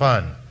great. It was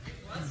fun.